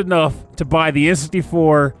just enough to buy the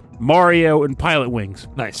N64, Mario, and Pilot Wings.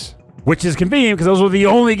 Nice. Which is convenient because those were the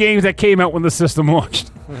only games that came out when the system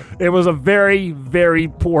launched. It was a very, very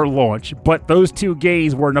poor launch. But those two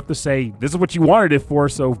games were enough to say, this is what you wanted it for,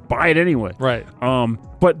 so buy it anyway. Right.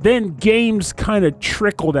 But then games kind of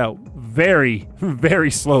trickled out very,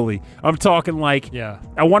 very slowly. I'm talking like,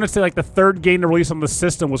 I want to say like the third game to release on the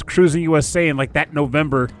system was Cruising USA in like that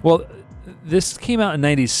November. Well, this came out in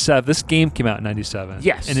 97. This game came out in 97.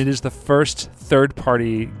 Yes. And it is the first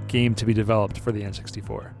third-party game to be developed for the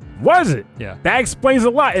N64. Was it? Yeah. That explains a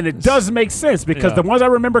lot, and it does make sense because the ones I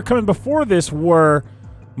remember coming before this were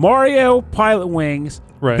Mario, Pilot Wings.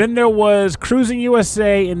 Right. Then there was Cruising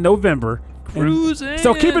USA in November. Cruising.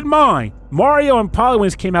 So keep in mind, Mario and Pilot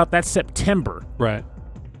Wings came out that September. Right.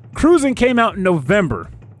 Cruising came out in November.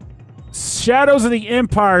 Shadows of the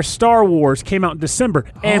Empire Star Wars came out in December.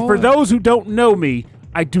 And for those who don't know me,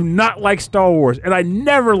 I do not like Star Wars, and I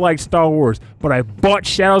never liked Star Wars, but I bought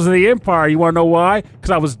Shadows of the Empire. You want to know why? Because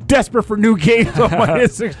I was desperate for new games on my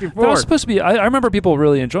N64. That was supposed to be, I remember people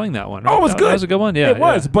really enjoying that one. Right? Oh, it was good. That was a good one, yeah. It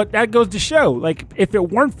was, but that goes to show, like, if it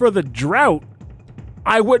weren't for the drought,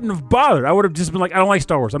 I wouldn't have bothered. I would have just been like, I don't like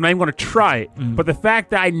Star Wars. I'm not even going to try it. But the fact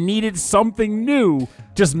that I needed something new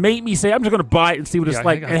just made me say, I'm just going to buy it and see what it's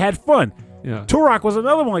like, and had fun. Yeah. Turok was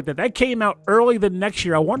another one like that. That came out early the next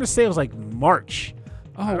year. I want to say it was like March.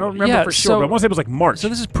 I don't remember for sure, but I want to say it was like March. So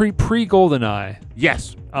this is pre-GoldenEye.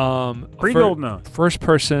 Yes. Pre-GoldenEye.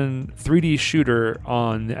 First-person 3D shooter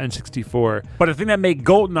on the N64. But the thing that made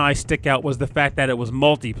GoldenEye stick out was the fact that it was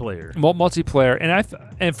multiplayer. Multiplayer,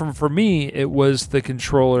 and for me, it was the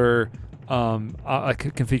controller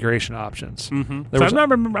configuration options. Mm-hmm. So I'm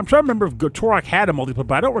trying to remember if Turok had a multiplayer,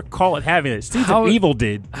 but I don't recall it having it. Seems like Evil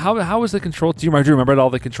did. How was the control? Do you remember all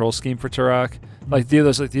the control scheme for Turok? Like,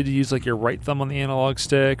 did you use like your right thumb on the analog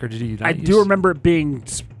stick, or did you? I do remember it being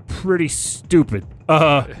pretty stupid.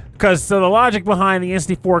 Because the logic behind the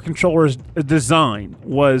N64 controller's design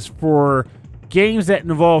was for games that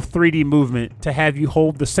involve 3D movement to have you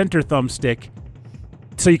hold the center thumbstick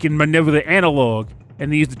so you can maneuver the analog,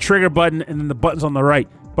 and then use the trigger button and then the buttons on the right.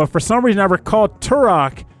 But for some reason, I recall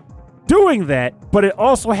Turok doing that, but it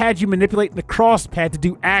also had you manipulate the cross pad to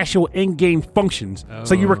do actual in-game functions.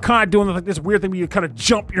 So you were kind of doing like this weird thing where you kind of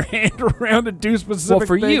jump your hand around to do specific Well,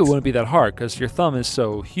 for things. you, it wouldn't be that hard because your thumb is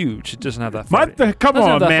so huge. It doesn't have that far. Come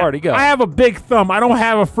on, man. I have a big thumb. I don't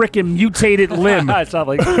have a freaking mutated limb. It's not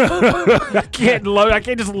like I can't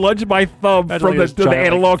just lunge my thumb from the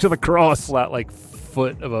analog to the cross. Flat like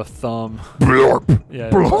foot of a thumb. Blorp. Yeah.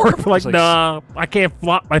 Blorp. Like, nah, I can't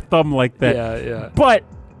flop my thumb like that. Yeah. But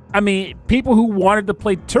I mean, people who wanted to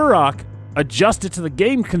play Turok adjusted to the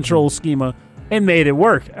game control schema and made it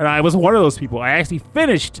work. And I was one of those people. I actually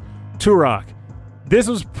finished Turok. This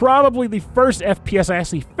was probably the first FPS I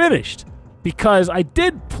actually finished because I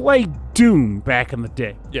did play Doom back in the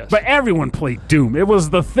day. Yes. But everyone played Doom. It was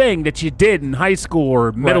the thing that you did in high school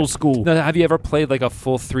or middle school. Now, have you ever played like a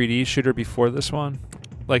full 3D shooter before this one?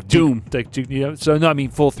 Like Doom. So no, I mean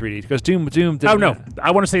full 3D because Doom didn't. Oh no,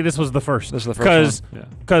 I want to say this was the first. This was the first one.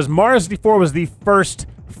 Because Mario 64 was the first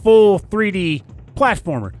full 3D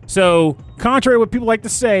platformer. So contrary to what people like to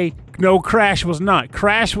say, no, Crash was not.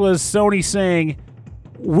 Crash was Sony saying,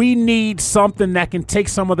 we need something that can take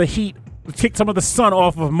some of the heat, take some of the sun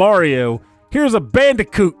off of Mario. Here's a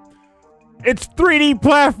Bandicoot. It's 3D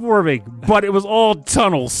platforming, but it was all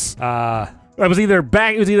tunnels. It was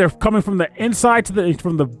either coming from the inside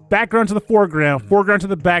from the background to the foreground, foreground to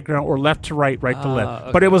the background, or left to right, right to left.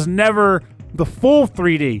 Okay. But it was never the full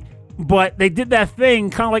 3D. But they did that thing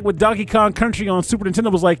kind of like with Donkey Kong Country on Super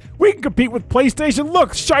Nintendo. Was like, we can compete with PlayStation.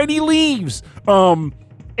 Look, shiny leaves.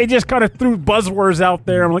 It just kind of threw buzzwords out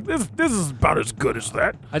there. I'm like, this is about as good as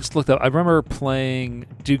that. I just looked up. I remember playing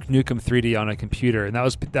Duke Nukem 3D on a computer, and that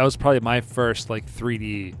was probably my first like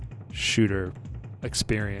 3D shooter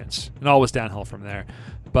experience, and all was downhill from there.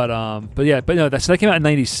 But no, that came out in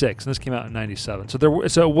 '96, and this came out in '97. So there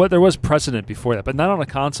was precedent before that, but not on a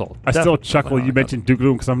console. I still chuckle you mentioned Duke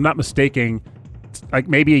Nukem because I'm not mistaken. Like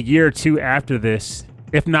maybe a year or two after this,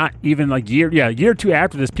 if not even like year or two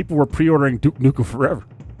after this, people were pre-ordering Duke Nukem Forever.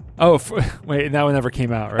 Oh, wait, that one never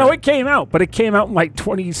came out, right? No, it came out, but it came out in like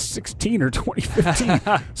 2016 or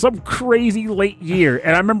 2015, some crazy late year.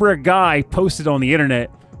 And I remember a guy posted on the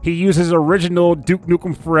internet. He used his original Duke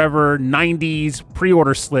Nukem Forever 90s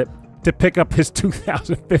pre-order slip to pick up his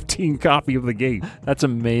 2015 copy of the game. That's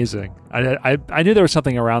amazing. I knew there was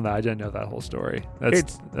something around that. I didn't know that whole story.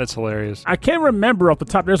 That's hilarious. I can't remember off the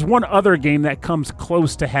top. There's one other game that comes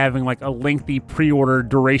close to having like a lengthy pre-order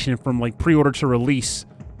duration from like pre-order to release,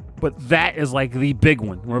 but that is like the big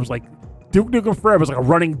one where it was like Duke Nukem Forever was like a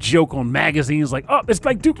running joke on magazines, like, oh, it's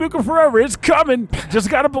like Duke Nukem Forever, it's coming, just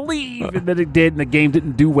gotta believe. And then it did, and the game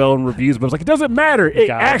didn't do well in reviews, but it was like, it doesn't matter, it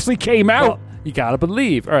actually came out. Well, you gotta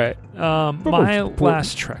believe. All right, my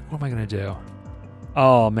last track, what am I gonna do?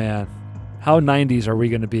 Oh, man. How 90s are we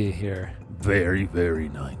gonna be here? Very, very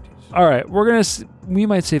 90s. All right, we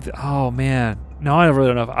might save, oh, man. No, I really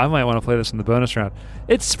don't know if I might want to play this in the bonus round.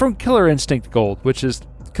 It's from Killer Instinct Gold, which is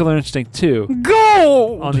Killer Instinct 2.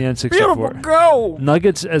 Gold! On the N64. Beautiful gold!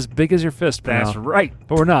 Nuggets as big as your fist, pal. That's right.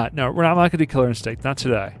 But we're not. No, I'm not going to do Killer Instinct. Not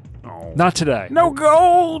today. Oh. Not today. No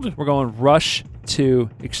gold! We're going Rush 2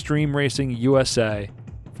 Extreme Racing USA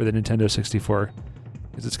for the Nintendo 64.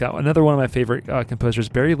 Because it's got another one of my favorite composers,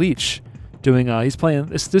 Barry Leach, doing, he's playing,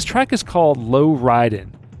 this track is called Low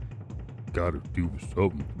Ridin'. Gotta do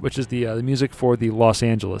something. Which is the music for the Los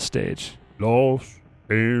Angeles stage. Los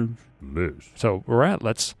Angeles. So we're at,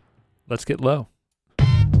 let's get low.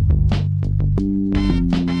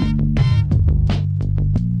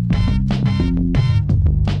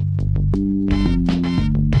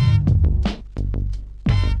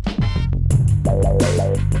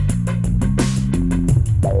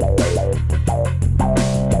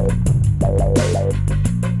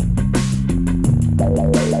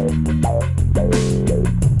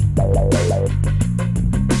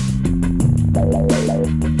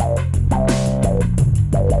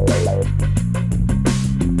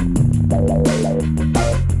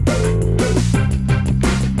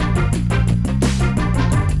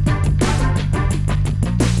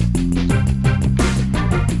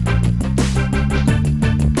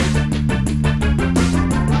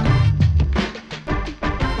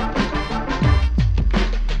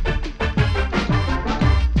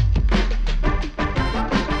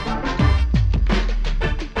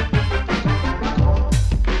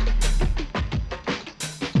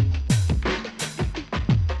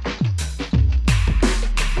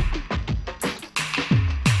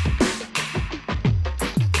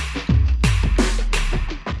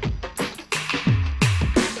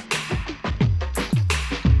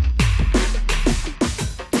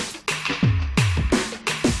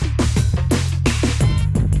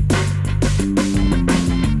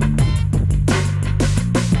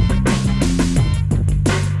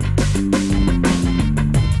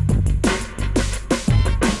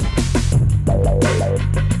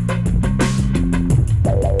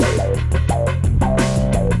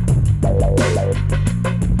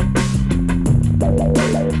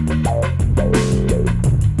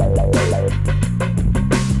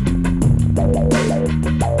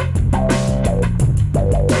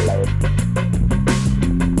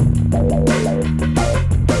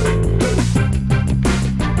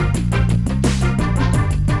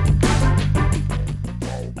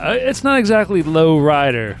 It's not exactly low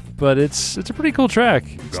rider, but it's a pretty cool track.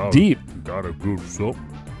 It's deep. Gotta go something.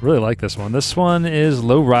 Really like this one. This one is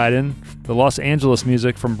Low Ridin', the Los Angeles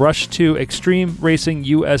music from Rush 2 Extreme Racing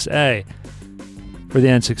USA for the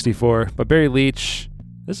N64 by Barry Leach.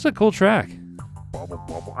 This is a cool track.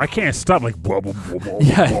 I can't stop like bubble.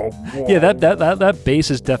 Yeah, that bass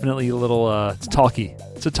is definitely a little it's talky.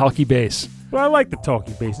 It's a talky bass. But I like the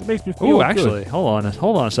talky bass. It makes me feel Oh, good. actually, hold on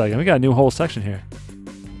a second. We got a new whole section here.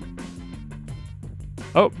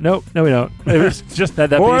 Oh, no, we don't. It was just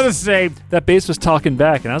that more bass, of the same. That bass was talking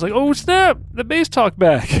back, and I was like, "Oh snap!" The bass talked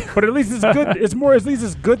back. But at least it's good. It's more. At least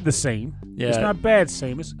it's good. The same. Yeah. It's not bad.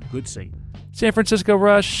 Same. It's good. Same. San Francisco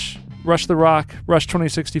Rush, Rush the Rock, Rush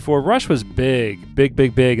 2064. Rush was big in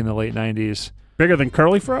the late '90s. Bigger than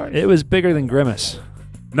Curly Fries? It was bigger than Grimace.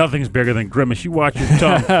 Nothing's bigger than Grimace. You watch your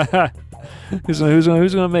tongue. Who's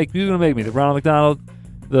gonna make me the Ronald McDonald?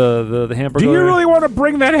 The hamburger. Do you really want to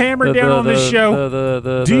bring that hammer down on this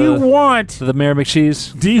show? Do you want the Mayor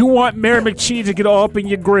McCheese? Do you want Mayor McCheese to get all up in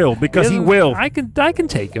your grill? Because he will. I can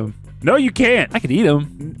take him. No, you can't. I could eat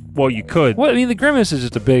him. Well, you could. Well, I mean, the Grimace is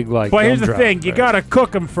just a big But here's the thing: you gotta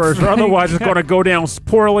cook him first, or otherwise it's gonna go down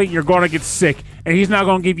poorly. You're gonna get sick, and he's not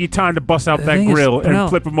gonna give you time to bust out that grill and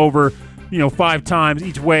flip him over. 5 times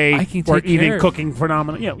each way, or even cooking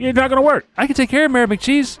phenomenal. It's not gonna work. I can take care of Mayor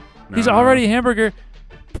McCheese. He's already a hamburger.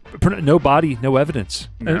 No body, no evidence.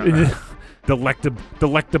 Delecta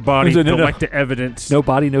body, delecta evidence. No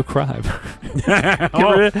body, no crime.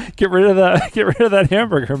 Get rid of that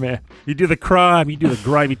hamburger, man. You do the crime, you do the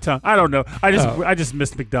grimy tongue. I don't know. I just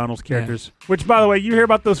miss McDonald's characters. Yeah. Which, by the way, you hear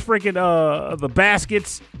about those freaking the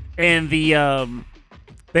baskets and the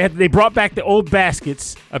They brought back the old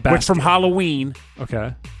baskets, which from Halloween.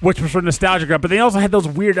 Okay. Which was for nostalgia grab, but they also had those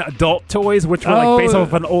weird adult toys, which were like based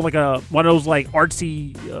off an old one of those like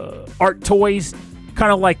artsy art toys,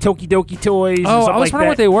 kind of like Tokidoki toys. Oh, I was like wondering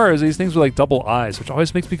what they were. These things with like double eyes, which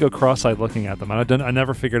always makes me go cross-eyed looking at them. I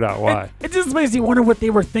never figured out why. It just makes me wonder what they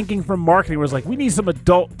were thinking from marketing. It was like, we need some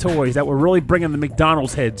adult toys that were really bringing the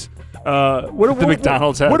McDonald's heads.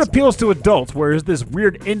 McDonald's heads. What appeals to adults? Whereas this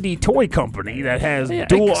weird indie toy company that has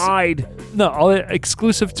dual-eyed. All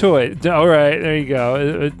exclusive toy. All right, there you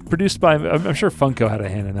go. Produced by, I'm sure Funko had a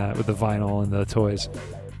hand in that with the vinyl and the toys.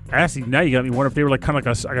 Actually, now you got me wondering if they were like kind of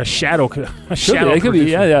like a shadow. It could be.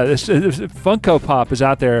 Yeah. Funko Pop is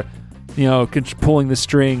out there, pulling the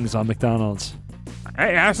strings on McDonald's.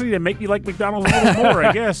 Hey, actually, they make me like McDonald's a little more,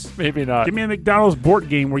 I guess. Maybe not. Give me a McDonald's board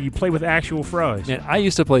game where you play with actual fries. Man, I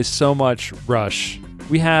used to play so much Rush.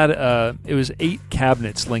 We had, it was 8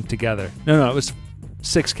 cabinets linked together. No, it was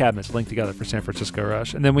 6 cabinets linked together for San Francisco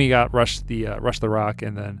Rush. And then we got Rush the Rock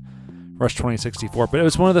and then Rush 2064. But it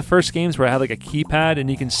was one of the first games where I had like a keypad and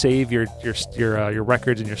you can save your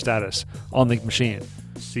records and your status on the machine.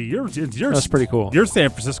 See, that's pretty cool. Your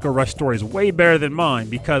San Francisco Rush story is way better than mine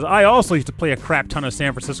because I also used to play a crap ton of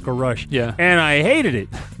San Francisco Rush. Yeah. And I hated it.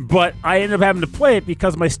 But I ended up having to play it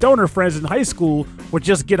because my stoner friends in high school would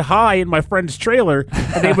just get high in my friend's trailer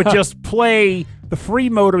and they would just play the free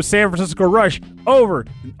mode of San Francisco Rush over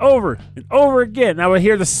and over and over again. And I would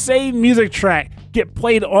hear the same music track get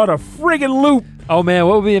played on a friggin' loop. Oh, man,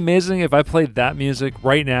 what would be amazing if I played that music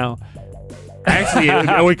right now? Actually,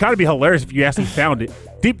 it would kind of be hilarious if you actually found it.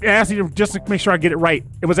 Just to make sure I get it right,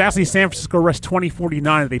 it was actually San Francisco Rush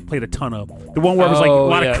 2049 that they played a ton of. The one where it was like a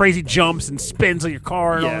lot of crazy jumps and spins on your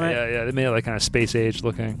car and all that. Yeah. They made it like kind of space age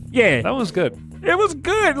looking. Yeah. That was good. It was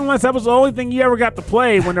good, unless that was the only thing you ever got to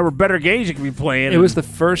play when there were better games you could be playing. It was the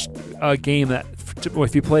first game that,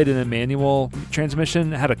 if you played in a manual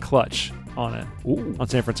transmission, had a clutch on it. Ooh. On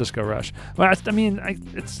San Francisco Rush. Well, I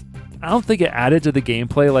don't think it added to the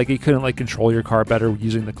gameplay. Like, you couldn't like control your car better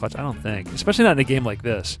using the clutch. I don't think, especially not in a game like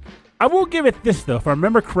this. I will give it this though, if I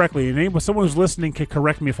remember correctly, and someone who's listening can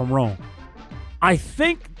correct me if I'm wrong. I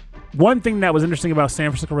think one thing that was interesting about San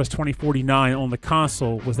Francisco Rush 2049 on the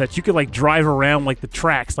console was that you could like drive around like the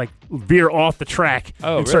tracks, like veer off the track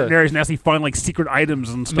in certain areas and actually find like secret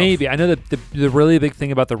items and stuff. Maybe. I know that the really big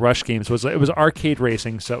thing about the Rush games was it was arcade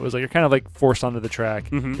racing, so it was like you're kind of like forced onto the track.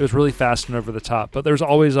 Mm-hmm. It was really fast and over the top, but there was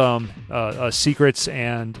always secrets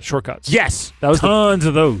and shortcuts. Yes, that was tons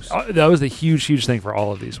of those. That was the huge thing for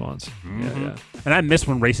all of these ones. Mm-hmm. Yeah. And I miss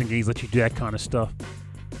when racing games let you do that kind of stuff.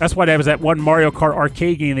 That's why there was that one Mario Kart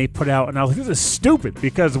arcade game they put out, and I was like, this is stupid,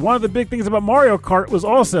 because one of the big things about Mario Kart was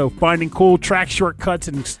also finding cool track shortcuts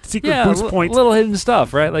and secret boost points. Little hidden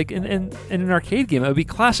stuff, right? Like in an arcade game, it would be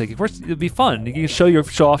classic. Of course, it would be fun. You can show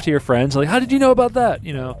off to your friends, like, how did you know about that?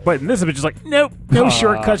 But in this, it's just like, nope, no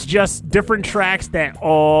shortcuts, just different tracks that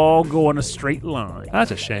all go on a straight line. That's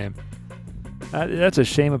a shame. That's a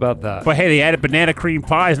shame about that. But hey, they added banana cream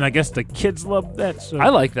pies, and I guess the kids love that. So I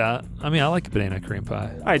like that. I mean, I like banana cream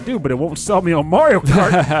pie. I do, but it won't sell me on Mario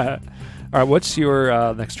Kart. All right, what's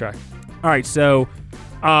your next track? All right, so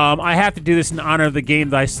I have to do this in honor of the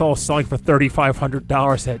game that I saw selling for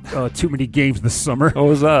 $3,500 at Too Many Games this summer. What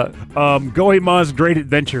was that? Goemon's Great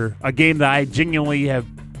Adventure, a game that I genuinely have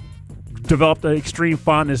developed an extreme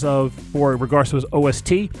fondness of for regards to its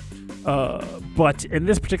OST. But in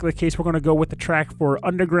this particular case, we're going to go with the track for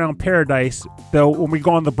Underground Paradise. Though when we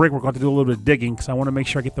go on the break, we're going to do a little bit of digging because I want to make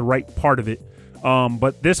sure I get the right part of it.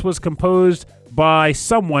 But this was composed by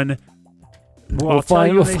someone. We'll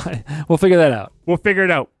figure that out. We'll figure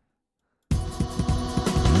it out.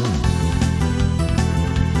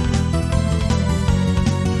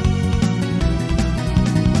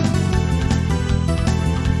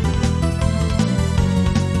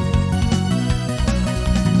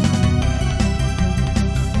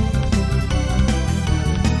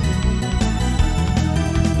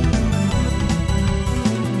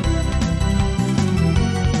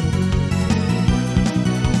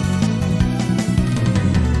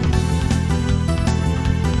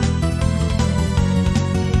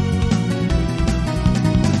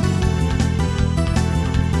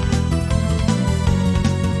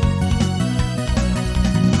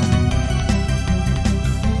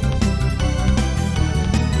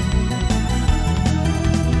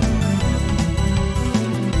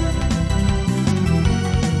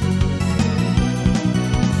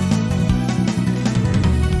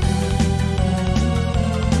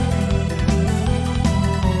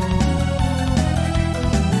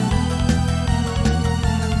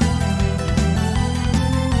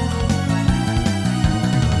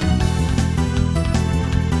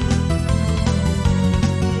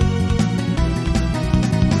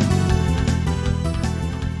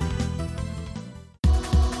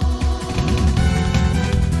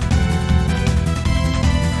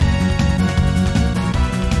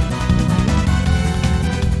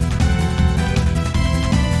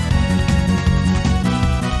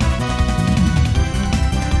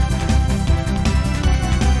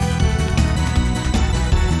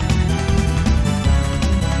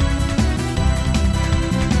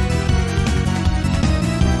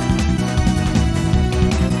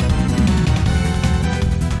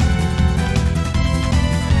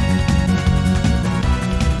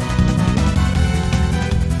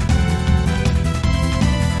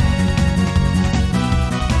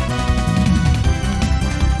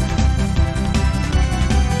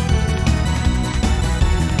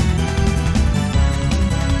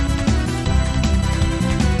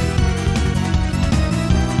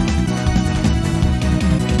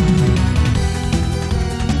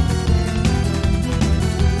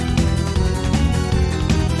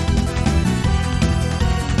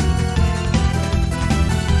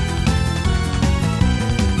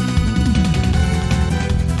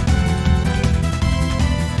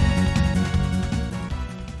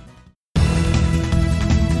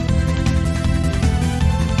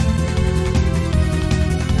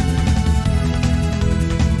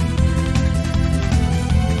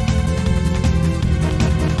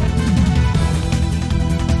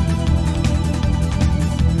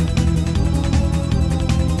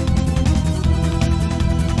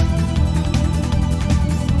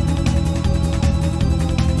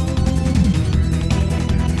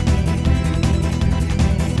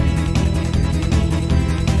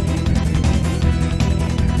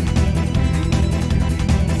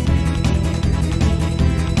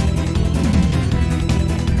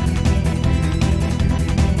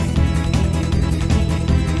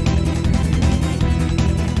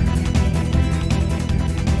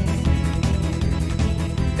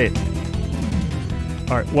 Hey.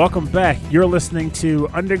 All right, welcome back. You're listening to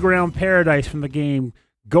Underground Paradise from the game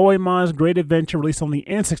Goemon's Great Adventure, released on the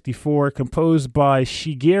N64, composed by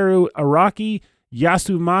Shigeru Araki,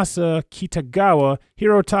 Yasumasa Kitagawa,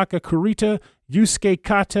 Hirotaka Kurita, Yusuke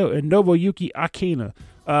Kato, and Nobuyuki Akina.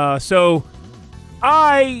 So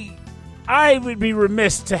I would be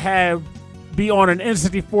remiss to be on an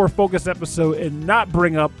N64 focused episode and not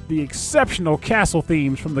bring up the exceptional castle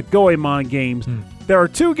themes from the Goemon games. There are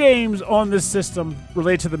two games on this system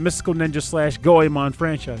related to the Mystical Ninja / Goemon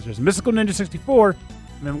franchise. There's Mystical Ninja 64,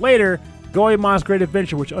 and then later, Goemon's Great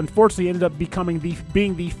Adventure, which unfortunately ended up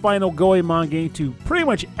being the final Goemon game to pretty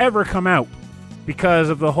much ever come out because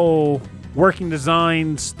of the whole working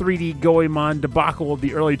designs 3D Goemon debacle of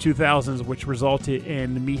the early 2000s, which resulted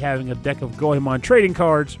in me having a deck of Goemon trading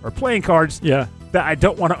cards or playing cards that I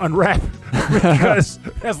don't want to unwrap because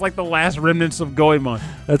that's like the last remnants of Goemon.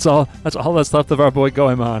 That's all that's left of our boy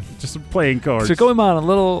Goemon. Just some playing cards. So Goemon, a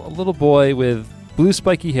little boy with blue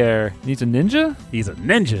spiky hair. He's a ninja? He's a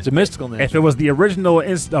ninja. He's a mystical ninja. If it was the original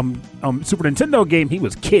Super Nintendo game, he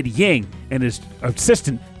was Kid Yang and his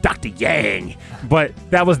assistant, Dr. Yang. But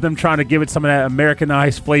that was them trying to give it some of that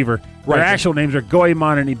Americanized flavor. Right. Their actual names are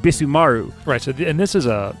Goemon and Ibisumaru. Right. So and this is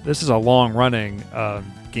a long running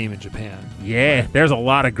game in Japan. Yeah, there's a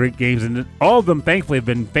lot of great games, and all of them thankfully have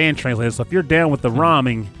been fan translated. So if you're down with the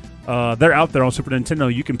ramming, they're out there on Super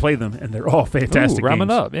Nintendo. You can play them, and they're all fantastic. Ramming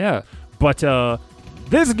games. up, yeah. But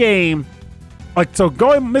this game, Mystical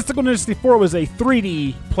Ninja 64 was a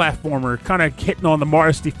 3D platformer, kind of hitting on the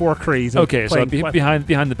Mario 64 craze. Okay, so behind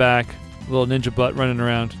the back, little ninja butt running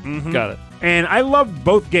around. Mm-hmm. Got it. And I loved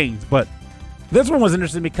both games, but this one was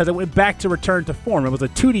interesting because it went back to return to form. It was a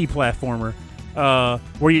 2D platformer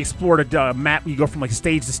where you explored a map. You go from like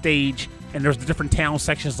stage to stage, and there's the different town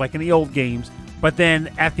sections like in the old games. But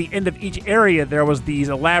then at the end of each area, there was these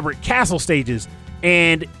elaborate castle stages,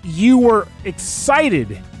 and you were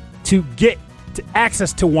excited to get to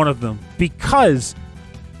access to one of them because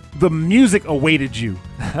the music awaited you.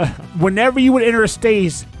 Whenever you would enter a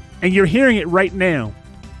stage, and you're hearing it right now,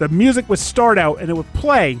 the music would start out and it would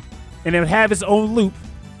play, and it would have its own loop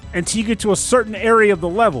until you get to a certain area of the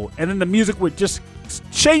level, and then the music would just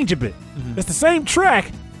change a bit. Mm-hmm. It's the same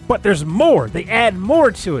track, but there's more. They add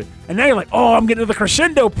more to it. And now you're like, oh, I'm getting to the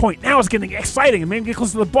crescendo point. Now it's getting exciting, and maybe get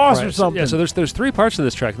close to the boss or something. So there's three parts to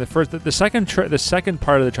this track. The second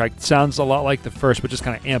part of the track sounds a lot like the first, but just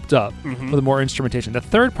kind of amped up with more instrumentation. The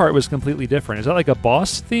third part was completely different. Is that like a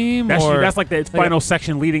boss theme? That's like the final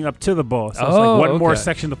section leading up to the boss. So it's like one more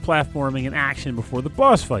section of platforming and action before the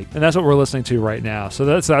boss fight. And that's what we're listening to right now. So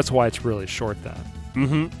that's why it's really short then.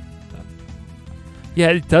 Mm-hmm.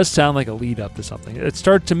 Yeah, it does sound like a lead up to something. It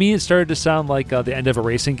started to sound like the end of a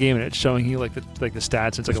racing game, and it's showing you like the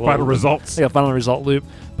stats. It's like a final results, like a final result loop.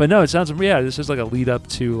 But no, it sounds this is like a lead up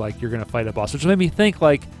to like you're gonna fight a boss, which made me think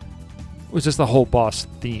like was this the whole boss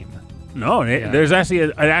theme? No, there's actually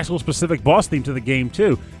an actual specific boss theme to the game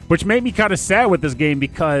too, which made me kind of sad with this game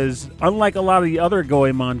because unlike a lot of the other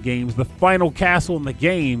Goemon games, the final castle in the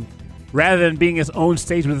game, rather than being its own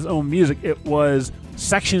stage with its own music, it was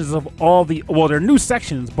sections of they're new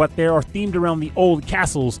sections, but they are themed around the old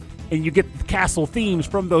castles, and you get the castle themes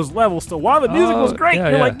from those levels. So while the music was great,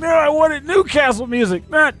 you're like, no, I wanted new castle music,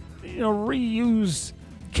 not reuse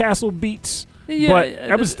castle beats. Yeah, but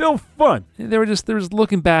it was still fun. They were just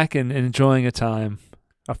looking back and enjoying a time.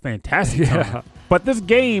 A fantastic time. But this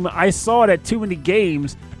game, I saw it at Too Many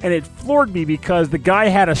Games, and it floored me because the guy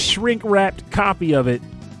had a shrink-wrapped copy of it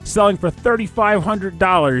selling for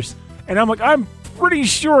 $3,500, and I'm like, I'm pretty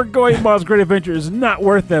sure Goemon's Great Adventure is not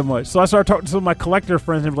worth that much. So I started talking to some of my collector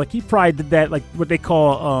friends, and like, he probably did that, like what they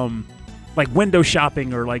call like window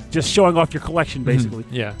shopping, or like just showing off your collection, basically.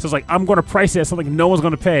 Yeah. So it's like, I'm going to price it at something no one's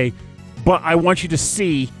going to pay, but I want you to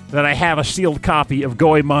see that I have a sealed copy of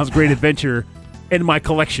Goemon's Great Adventure in my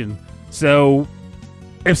collection. So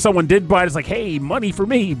if someone did buy it, it's like, hey, money for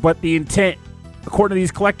me. But the intent, according to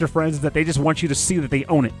these collector friends, is that they just want you to see that they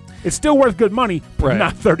own it. It's still worth good money, but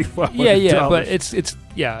not $3,500. Yeah, but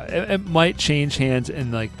it might change hands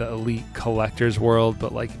in like the elite collectors world.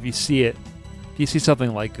 But like if you see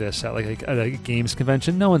something like this at at a games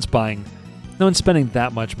convention, no one's spending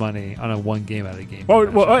that much money on a one game at a game. I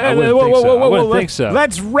wouldn't think so.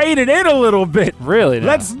 Let's rate it in a little bit. Really? No.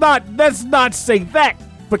 Let's not say that,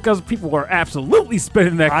 because people are absolutely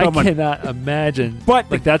spending that money. I cannot imagine. But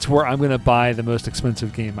that's where I'm going to buy the most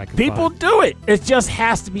expensive game I can People find. do it. It just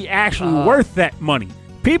has to be actually worth that money.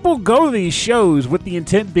 People go to these shows with the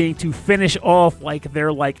intent being to finish off like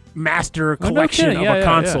their master collection of a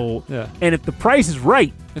console. Yeah. And if the price is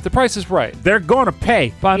right, they're going to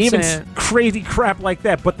pay. Even crazy crap like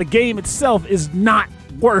that. But the game itself is not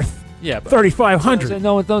worth $3,500.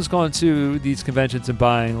 No one's going to these conventions and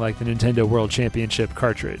buying like the Nintendo World Championship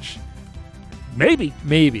cartridge. Maybe.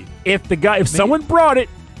 If someone brought it,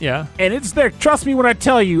 and it's there. Trust me when I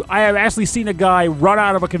tell you, I have actually seen a guy run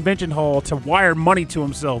out of a convention hall to wire money to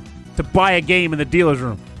himself to buy a game in the dealer's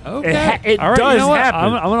room. Okay, it does happen.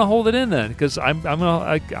 I'm gonna hold it in then, because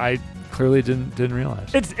I clearly didn't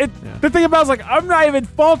realize. The thing about it is, like, I'm not even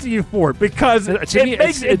faulting you for it, because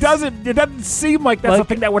it doesn't seem like that's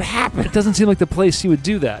something that would happen. It doesn't seem like the place you would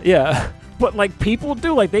do that. Yeah. But like, people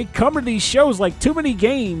do, like, they come to these shows. Like, Too Many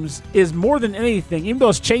Games is more than anything, even though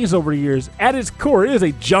it's changed over the years, at its core it is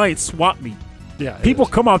a giant swap meet. Yeah. People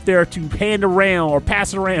come out there to hand around or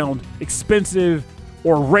pass around expensive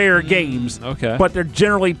or rare games. Okay. But they're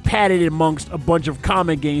generally padded amongst a bunch of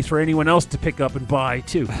common games for anyone else to pick up and buy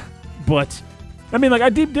too. But I mean,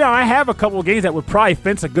 like, deep down, I have a couple of games that would probably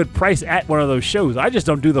fence a good price at one of those shows. I just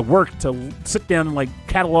don't do the work to sit down and, like,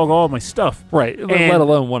 catalog all of my stuff. Right, let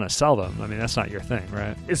alone want to sell them. I mean, that's not your thing,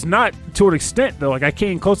 right? It's not to an extent, though. Like, I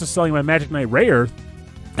came close to selling my Magic Knight Rare.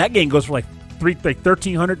 That game goes for, like,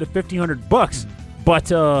 $1,300 to $1,500.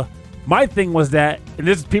 But my thing was that, and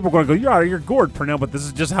this is people are going to go, you're out of your gourd, Pernell, but this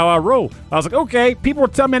is just how I roll. I was like, okay, people were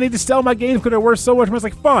telling me I need to sell my games because they're worth so much. I was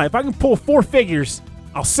like, fine, if I can pull 4 figures,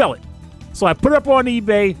 I'll sell it. So I put it up on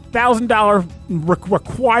eBay, $1,000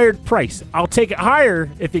 required price. I'll take it higher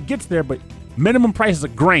if it gets there, but minimum price is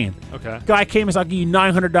 $1,000. Okay. Guy came and said, I'll give you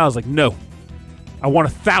 $900. Like, no, I want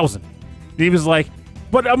 $1,000. He was like,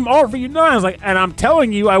 but I'm offering you $900. I was like, and I'm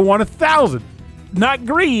telling you, I want $1,000. Not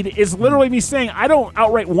greed. It's literally me saying I don't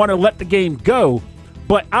outright want to let the game go,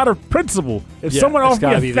 but out of principle, if someone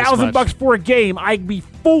offered me $1,000 for a game, I'd be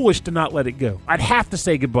foolish to not let it go. I'd have to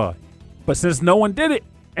say goodbye. But since no one did it,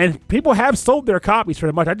 and people have sold their copies for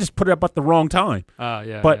that much, I just put it up at the wrong time.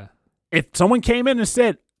 But if someone came in and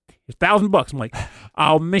said, $1,000, I'm like,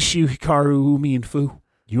 I'll miss you, Hikaru, Umi, and Fu.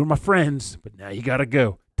 You were my friends, but now you got to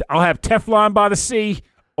go. I'll have Teflon by the Sea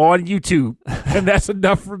on YouTube, and that's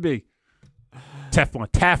enough for me.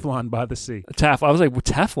 Teflon by the Sea. I was like,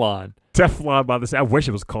 Teflon? Teflon by the Sea. I wish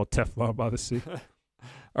it was called Teflon by the Sea.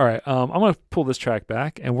 All right, I'm going to pull this track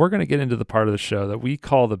back, and we're going to get into the part of the show that we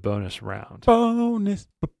call the bonus round. Bonus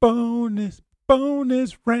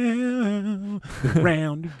round.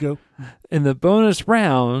 Round to go. And the bonus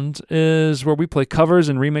round is where we play covers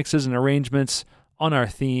and remixes and arrangements on our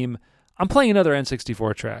theme. I'm playing another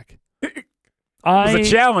N64 track. It was a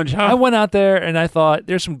challenge, huh? I went out there, and I thought,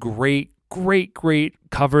 there's some great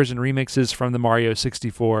covers and remixes from the Mario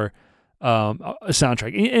 64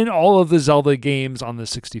 soundtrack and all of the Zelda games on the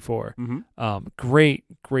 64. Mm-hmm. Great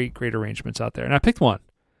arrangements out there. And I picked one,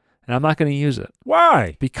 and I'm not going to use it.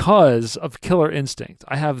 Why? Because of Killer Instinct.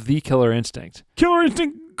 I have the Killer Instinct. Killer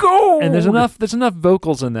Instinct Gold! And there's enough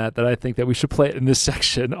vocals in that I think that we should play it in this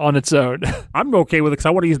section on its own. I'm okay with it because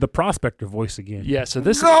I want to use the Prospector voice again. Yeah, so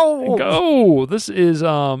this Go! This is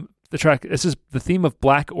the track. This is the theme of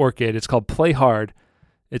Black Orchid. It's called Play Hard.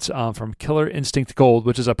 It's from Killer Instinct Gold,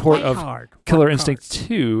 which is a port of Killer Instinct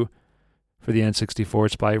 2 for the N64.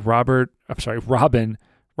 It's by Robin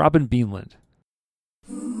Beanland.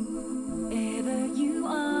 Whoever you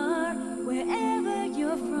are, wherever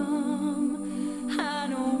you're from, I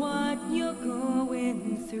know what you're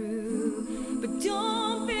going through. But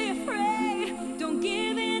don't be afraid, don't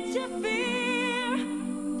give in to fear.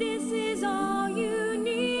 This is all you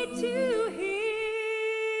need to hear.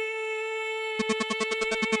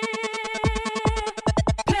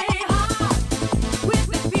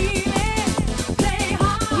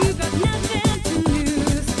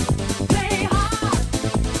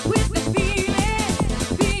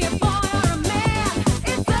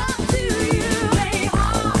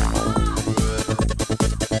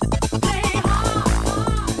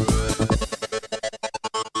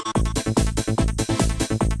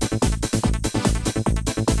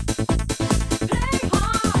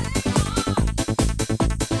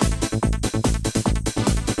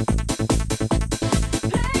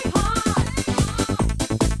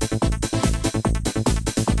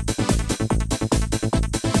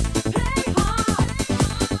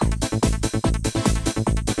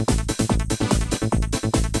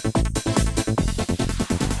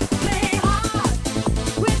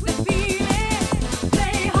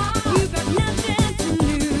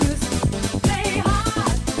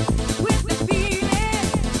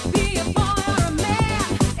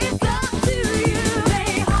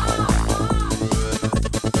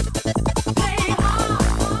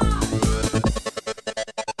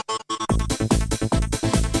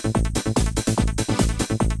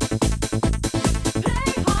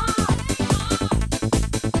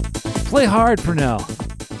 Play hard, Pernell.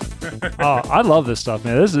 Oh, I love this stuff,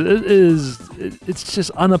 man. It's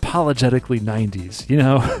just unapologetically 90s, you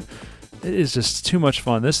know? It is just too much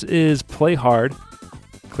fun. This is Play Hard,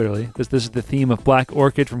 clearly. This is the theme of Black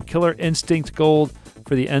Orchid from Killer Instinct Gold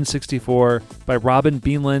for the N64 by Robin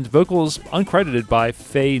Beanland. Vocals uncredited by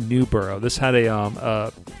Faye Newborough. This had I don't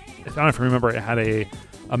know if you remember, it had a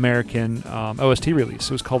American OST release.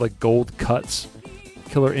 It was called like Gold Cuts.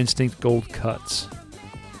 Killer Instinct Gold Cuts.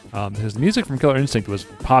 Because the music from Killer Instinct was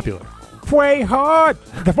popular. Play hard.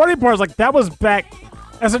 The funny part is, like, that was back.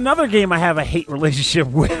 That's another game I have a hate relationship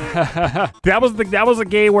with. that was a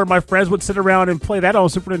game where my friends would sit around and play that on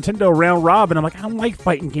Super Nintendo round robin. I'm like, I don't like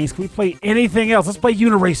fighting games. Can we play anything else? Let's play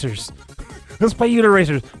Uniracers. No,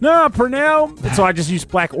 Pernell. And so I just used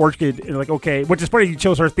Black Orchid and like, okay, which is funny you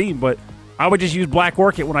chose her theme, but I would just use Black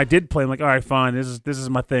Orchid when I did play. I'm like, all right, fine. This is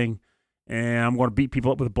my thing. and I'm going to beat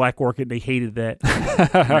people up with a Black Orchid. They hated that.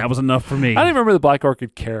 And that was enough for me. I don't even remember the Black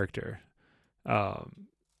Orchid character. I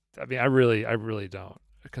mean, I really don't,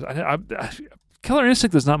 because Killer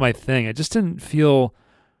Instinct was not my thing. I just didn't feel.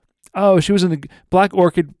 Oh, she was in the Black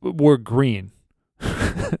Orchid wore green.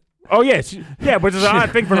 Oh yes, yeah, which is an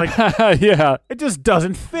odd thing for like. Yeah, it just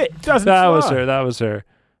doesn't fit. Doesn't. That fly. was her.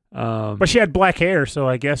 But she had black hair, so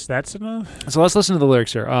I guess that's enough. So let's listen to the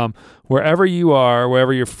lyrics here. Wherever you are,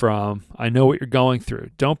 wherever you're from, I know what you're going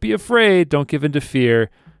through. Don't be afraid. Don't give in to fear.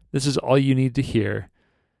 This is all you need to hear.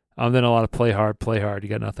 Then a lot of play hard. You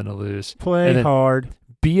got nothing to lose. Play hard.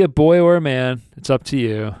 Be a boy or a man. It's up to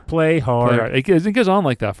you. Play hard. It goes on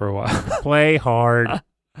like that for a while. Play hard.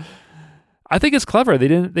 I think it's clever.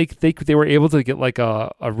 They were able to get like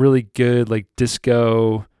a really good like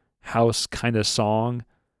disco house kind of song,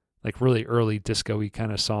 like really early disco-y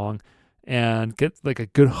kind of song, and get like a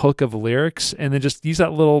good hook of lyrics, and then just use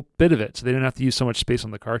that little bit of it, so they didn't have to use so much space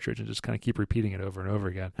on the cartridge and just kind of keep repeating it over and over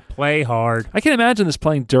again. Play hard. I can imagine this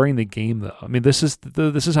playing during the game though. I mean, this is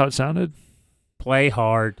how it sounded. Play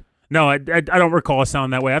hard. No, I don't recall it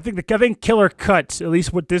sounding that way. I think Killer Cuts, at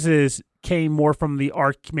least what this is, came more from the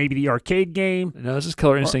maybe the arcade game. No, this is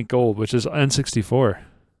Killer Instinct Gold, which is N64.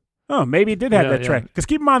 Oh, maybe it did have that track. Because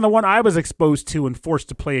keep in mind, the one I was exposed to and forced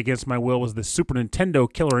to play against my will was the Super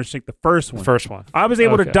Nintendo Killer Instinct, the first one. The first one. I was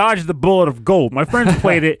able to dodge the bullet of gold. My friends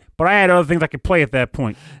played it, but I had other things I could play at that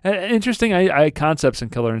point. Interesting I had concepts in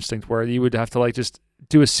Killer Instinct where you would have to like just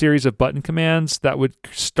do a series of button commands that would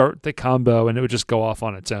start the combo, and it would just go off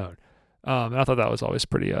on its own. And I thought that was always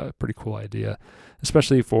pretty cool idea,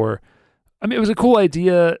 especially for. I mean, it was a cool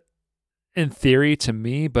idea in theory to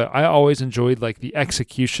me, but I always enjoyed like the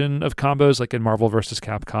execution of combos, like in Marvel vs.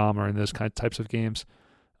 Capcom or in those kind of types of games,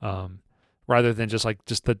 rather than just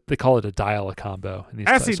they call it a dial a combo in these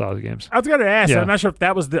types of games. I was going to ask, I'm not sure if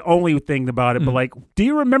that was the only thing about it, but like, do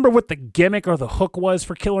you remember what the gimmick or the hook was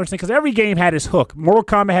for Killer Instinct? Because every game had its hook. Mortal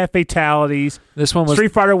Kombat had fatalities. This one was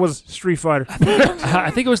Street Fighter was Street Fighter. I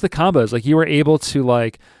think it was the combos. Like you were able to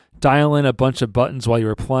like dial in a bunch of buttons while you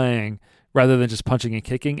were playing, rather than just punching and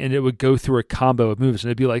kicking, and it would go through a combo of moves, and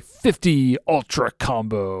it'd be like 50 ultra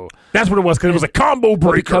combo. That's what it was, because it was a combo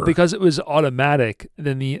breaker. Because it was automatic,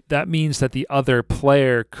 then that means that the other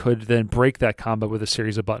player could then break that combo with a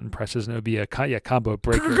series of button presses, and it would be a combo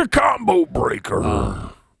breaker. Combo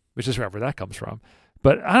breaker. Which is wherever that comes from.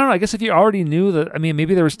 But I don't know, I guess if you already knew that, I mean,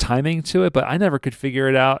 maybe there was timing to it, but I never could figure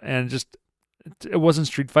it out, and it wasn't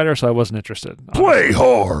Street Fighter, so I wasn't interested. Honestly. Play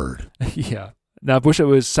hard. Yeah. Now, if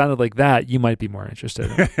it sounded like that, you might be more interested.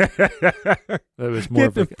 It was more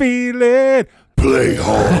Get the feeling. Play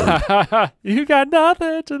hard. You got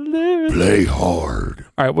nothing to lose. Play hard.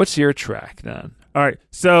 All right, what's your track then? All right,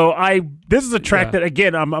 so this is a track that,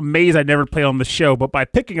 again, I'm amazed I never played on the show, but by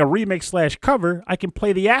picking a remix/cover, I can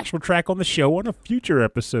play the actual track on the show on a future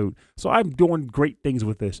episode. So I'm doing great things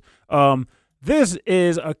with this. This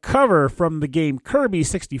is a cover from the game Kirby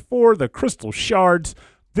 64, The Crystal Shards.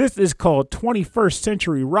 This is called 21st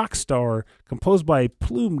Century Rockstar, composed by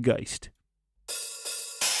Plumegeist.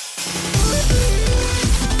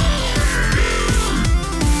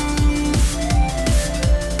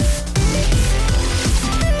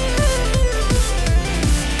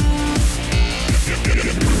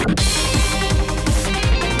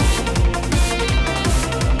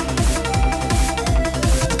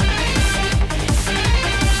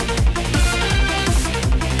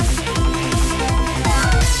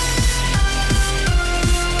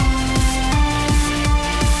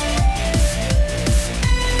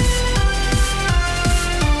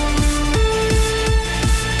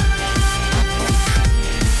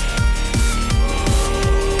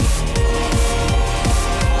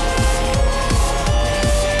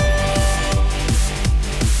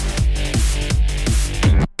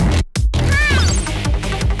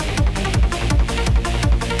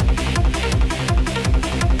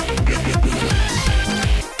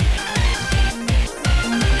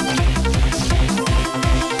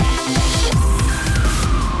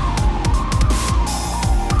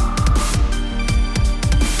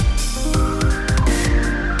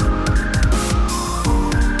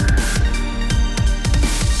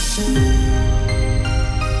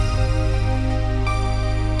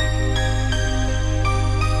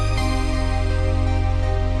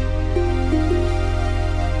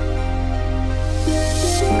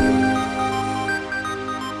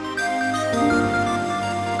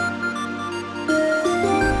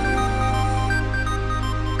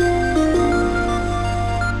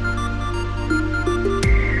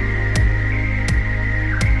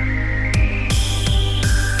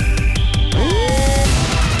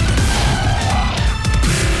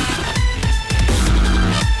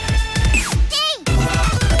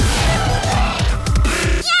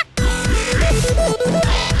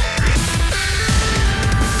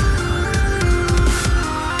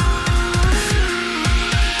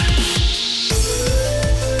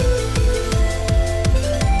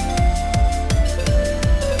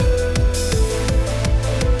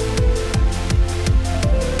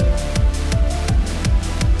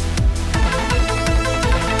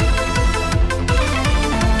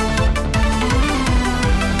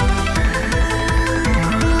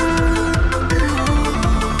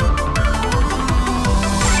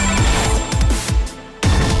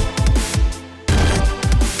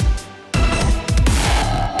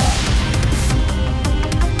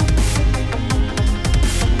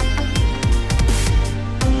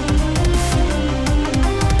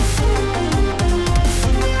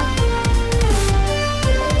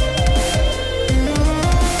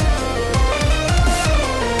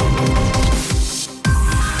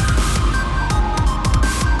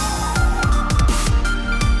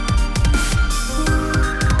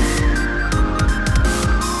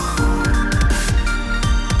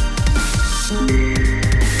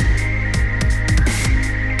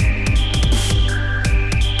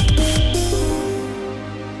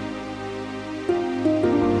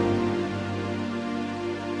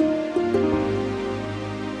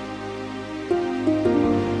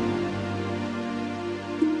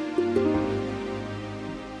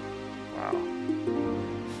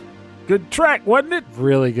 good track, wasn't it?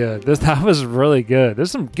 Really good. That was really good.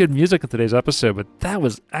 There's some good music in today's episode, but that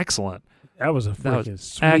was excellent. That was a That freaking was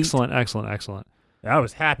sweet. excellent. I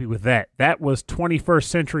was happy with that. That was 21st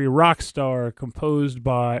Century Rockstar, composed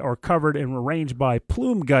by or covered and arranged by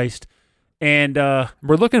Plumegeist. And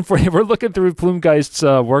we're looking through Plumegeist's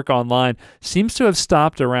work online. Seems to have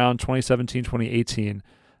stopped around 2017, 2018.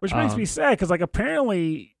 which makes me sad because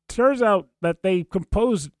apparently turns out that they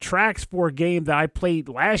composed tracks for a game that I played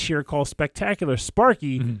last year called Spectacular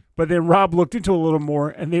Sparky, but then Rob looked into it a little more,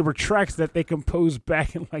 and they were tracks that they composed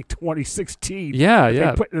back in 2016. Yeah.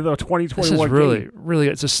 They put into the 2021 This is really, game. really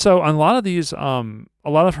good. So on a lot of these, a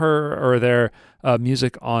lot of her or their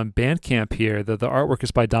music on Bandcamp here, the artwork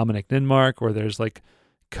is by Dominic Ninmark, or there's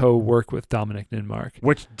co-work with Dominic Ninmark.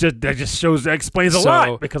 Which explains a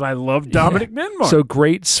lot, because I love Dominic Ninmark. So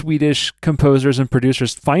great Swedish composers and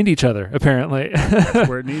producers find each other, apparently. That's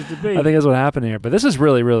where it needs to be. I think that's what happened here. But this is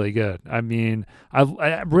really, really good. I mean,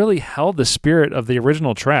 I really held the spirit of the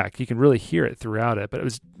original track. You can really hear it throughout it, but it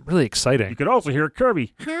was really exciting. You could also hear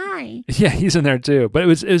Kirby. Hi. Yeah, he's in there too. But it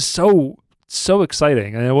was so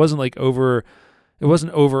exciting, and it wasn't over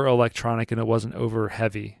electronic, and it wasn't over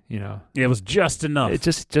heavy, Yeah, it was just enough.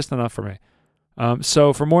 It's just enough for me.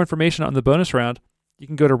 So for more information on the bonus round, you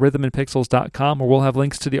can go to rhythmandpixels.com, where we'll have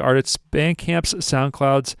links to the artists' Bandcamps,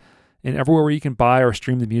 SoundClouds, and everywhere where you can buy or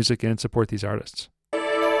stream the music and support these artists.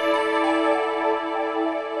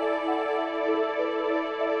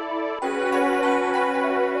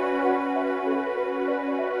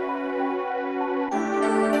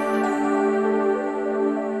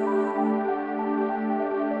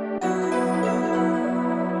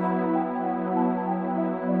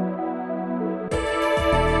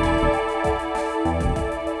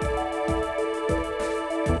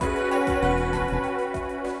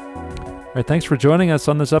 All right, thanks for joining us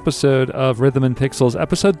on this episode of Rhythm and Pixels,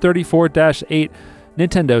 episode 34-8,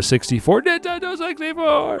 Nintendo 64. Nintendo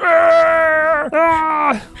 64!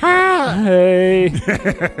 Hey!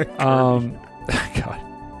 God.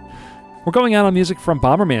 We're going out on music from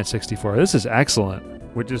Bomberman 64. This is excellent.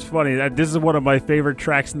 Which is funny. This is one of my favorite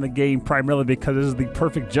tracks in the game, primarily because this is the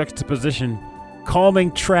perfect juxtaposition.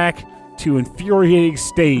 Calming track to infuriating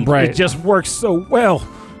stage. Right. It just works so well.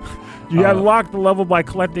 You unlock the level by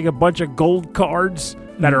collecting a bunch of gold cards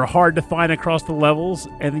that are hard to find across the levels,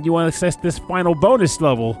 and then you want to access this final bonus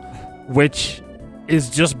level, which is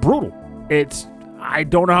just brutal. I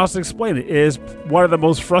don't know how else to explain it. It is one of the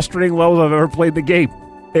most frustrating levels I've ever played in the game.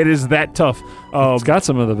 It is that tough. It's got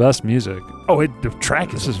some of the best music. The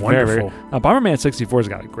track is wonderful. Bomberman 64's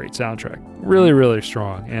got a great soundtrack. Really, really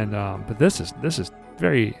strong. And but this is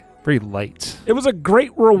very, very light. It was a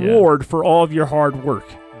great reward for all of your hard work.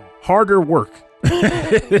 Harder work.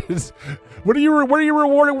 What are you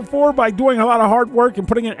rewarded for by doing a lot of hard work and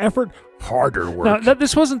putting in effort? Harder work. Now,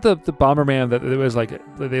 this wasn't the Bomberman that it was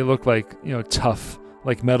they looked tough,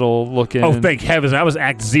 metal looking. Oh, thank heavens! That was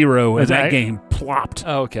Act 0, and that game plopped.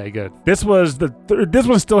 Oh, okay, good. This was this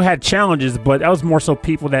one still had challenges, but that was more so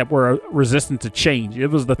people that were resistant to change. It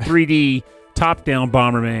was the 3D top-down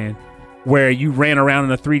Bomberman, where you ran around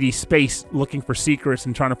in a 3D space looking for secrets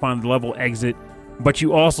and trying to find the level exit. But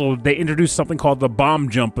they introduced something called the bomb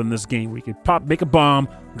jump in this game, where you can make a bomb,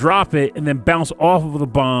 drop it, and then bounce off of the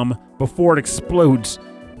bomb before it explodes.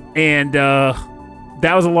 And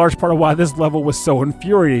that was a large part of why this level was so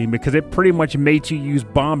infuriating, because it pretty much made you use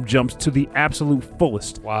bomb jumps to the absolute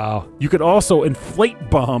fullest. Wow. You could also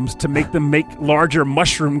inflate bombs to make them make larger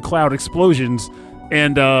mushroom cloud explosions.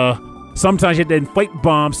 And sometimes you had to inflate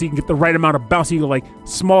bombs so you can get the right amount of bounce. So you go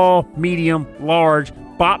small, medium, large,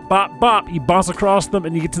 bop, bop, bop. You bounce across them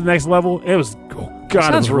and you get to the next level. It was, it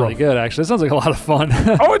sounds really good, actually. It sounds like a lot of fun.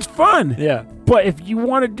 Oh, it's fun. Yeah. But if you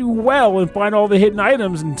want to do well and find all the hidden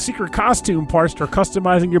items and secret costume parts for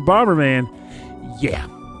customizing your Bomberman, yeah,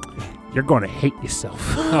 you're going to hate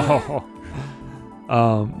yourself.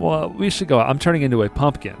 Well, we should go. I'm turning into a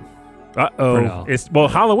pumpkin. Uh-oh. It's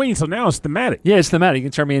Halloween, so now it's thematic. Yeah, it's thematic. You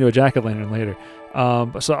can turn me into a jack-o'-lantern later.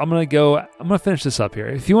 So I'm going to finish this up here.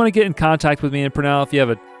 If you want to get in contact with me and Pernell, if you have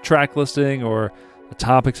a track listing or a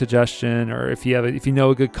topic suggestion, or if you know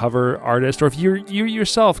a good cover artist, or if you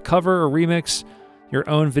yourself cover or remix your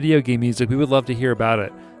own video game music, we would love to hear about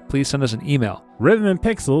it. Please send us an email.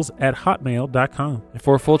 rhythmandpixels@hotmail.com. And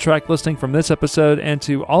for a full track listing from this episode and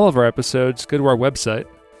to all of our episodes, go to our website,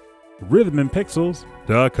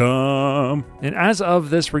 rhythmandpixels.com. And as of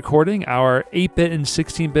this recording, our 8-bit and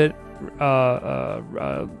 16-bit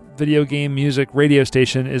video game music radio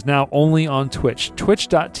station is now only on Twitch,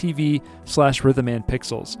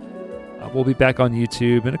 twitch.tv/rhythmandpixels. We'll be back on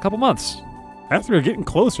YouTube in a couple months. After we're getting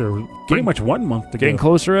closer, pretty much 1 month to Getting go.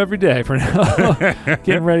 closer every day for now.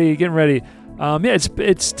 Getting ready. Yeah,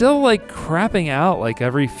 it's still like crapping out like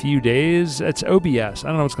every few days. It's OBS. I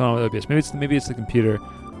don't know what's going on with OBS. Maybe it's the computer.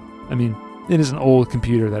 I mean, it is an old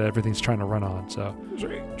computer that everything's trying to run on. So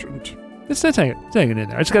it's hanging in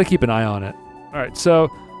there. I just got to keep an eye on it. All right, so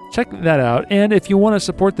check that out. And if you want to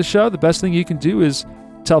support the show, the best thing you can do is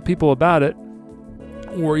tell people about it.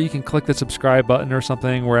 Or you can click the subscribe button or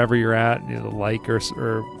something wherever you're at, like or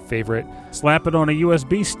favorite. Slap it on a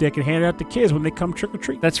USB stick and hand it out to kids when they come trick or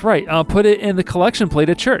treat. That's right. Put it in the collection plate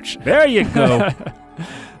at church. There you go.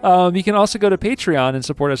 You can also go to Patreon and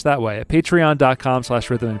support us that way at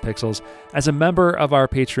patreon.com/rhythmandpixels. As a member of our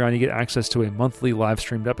Patreon, you get access to a monthly live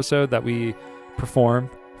streamed episode that we perform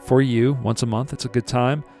for you once a month. It's a good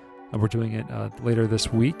time. We're doing it later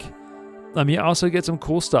this week. You also get some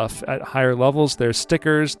cool stuff at higher levels. There's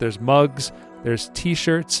stickers, there's mugs, there's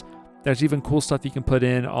t-shirts. There's even cool stuff you can put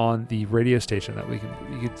in on the radio station that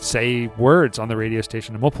you can say words on the radio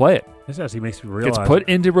station and we'll play it. This actually makes me realize. It's put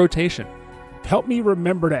into rotation. Help me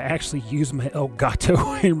remember to actually use my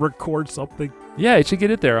Elgato and record something. Yeah, you should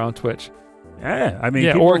get it there on Twitch. Yeah, I mean,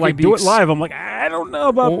 Yeah, people or it like could be do it live. I'm like, I don't know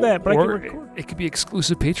about that, but I can Or record. it could be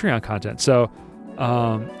exclusive Patreon content. So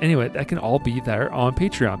anyway, that can all be there on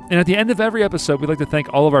Patreon. And at the end of every episode, we'd like to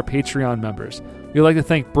thank all of our Patreon members. We'd like to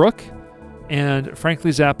thank Brooke and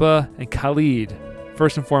Frankly Zappa and Khalid.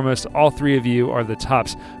 First and foremost, all three of you are the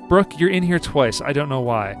tops. Brooke, you're in here twice. I don't know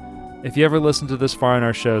why. If you ever listen to this far in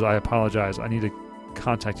our shows, I apologize. I need to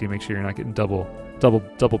contact you, make sure you're not getting double brooked.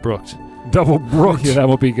 Double Brooks. Yeah, that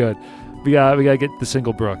won't be good. We gotta get the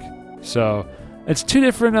single Brooke. So it's two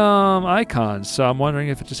different icons. So I'm wondering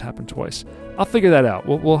if it just happened twice. I'll figure that out.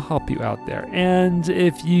 We'll help you out there. And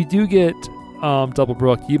if you do get double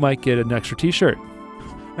Brooke, you might get an extra T-shirt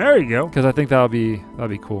There you go. because I think that'll be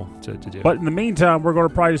cool to do. But in the meantime, we're going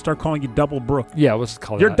to probably start calling you Double Brook. yeah, let's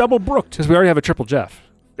call it You're that. double brooked. Because we already have a triple Jeff.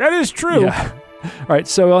 That is true. Yeah. All right.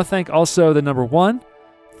 So I'll thank also the number one.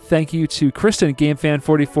 Thank you to Kristen,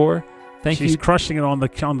 GameFan44. She's crushing it on the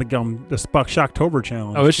Shocktober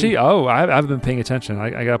challenge. Oh, is she? Oh, I haven't been paying attention.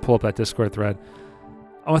 I got to pull up that Discord thread.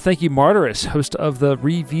 I want to thank you, Martyrus, host of the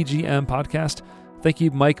VGM podcast. Thank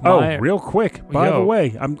you, Mike Meyer. Oh, real quick. By the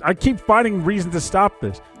way, I keep finding reasons to stop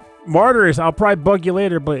this. Martyrus, I'll probably bug you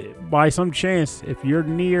later, but by some chance, if you're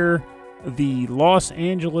near the Los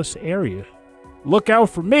Angeles area, look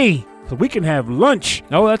out for me so we can have lunch.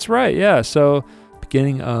 Oh, that's right. Yeah. So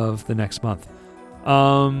beginning of the next month.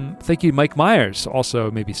 Thank you, Mike Myers.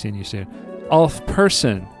 Also, maybe seeing you soon. Alf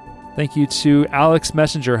Person. Thank you to Alex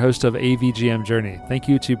Messenger, host of AVGM Journey. Thank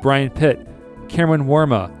you to Brian Pitt, Cameron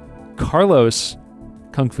Warma, Carlos,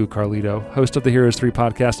 Kung Fu Carlito, host of the Heroes 3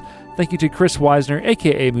 podcast. Thank you to Chris Weisner,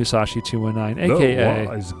 a.k.a. Musashi219, a.k.a. The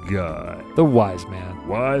wise guy. The Wise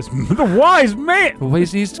Man. The wise man. Well,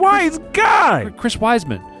 he's Wise guy. Chris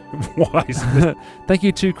Wiseman. Wise man. Thank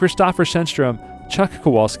you to Christopher Shenstrom, Chuck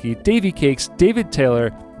Kowalski, Davey Cakes, David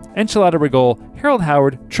Taylor, Enchilada Rigol, Harold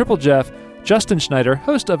Howard, Triple Jeff, Justin Schneider,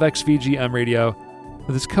 host of XVGM Radio,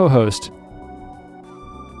 with his co-host,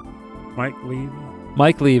 Mike Levy.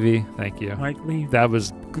 Mike Levy. Thank you. Mike Levy.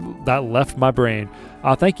 That left my brain.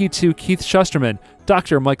 Thank you to Keith Shusterman,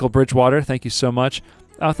 Dr. Michael Bridgewater. Thank you so much.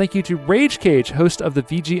 Thank you to Rage Cage, host of the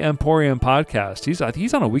VG Emporium podcast.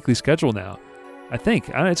 He's on a weekly schedule now. I think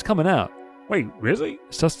it's coming out. Wait, really?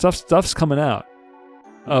 Stuff's coming out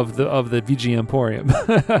of the VG Emporium.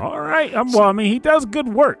 All right. He does good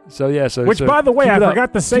work. So yeah. Which, by the way, I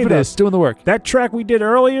forgot to say this. Doing the work. That track we did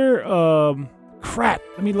earlier. Crap.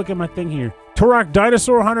 Let me look at my thing here. Turok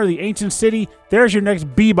Dinosaur Hunter, the Ancient City. There's your next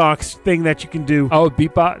B-box thing that you can do. Oh,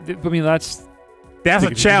 beatbox. I mean, that's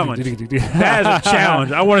a challenge. That is a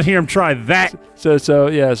challenge. I want to hear him try that. So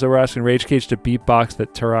we're asking Rage Cage to beatbox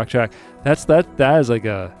that Turok track. That's an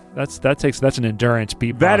endurance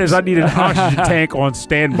beatbox. That is, I need an oxygen tank on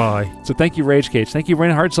standby. So thank you, Rage Cage. Thank you,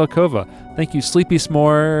 Reinhard Selkova. Thank you, Sleepy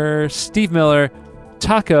S'more, Steve Miller,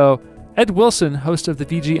 Taco, Ed Wilson, host of the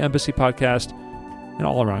VG Embassy podcast, an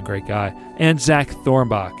all-around great guy, and Zach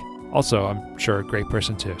Thornbach, also, I'm sure, a great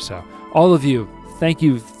person too. So all of you, thank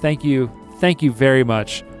you very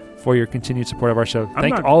much for your continued support of our show.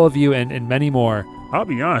 Thank all of you and many more. I'll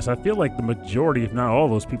be honest, I feel like the majority, if not all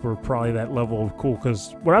those people, are probably that level of cool,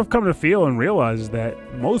 because what I've come to feel and realize is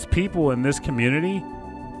that most people in this community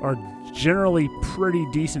are generally pretty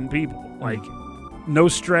decent people. Like, no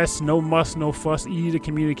stress, no muss, no fuss, easy to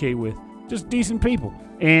communicate with. Just decent people.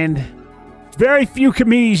 And very few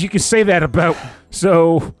communities you can say that about.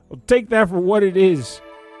 So I'll take that for what it is.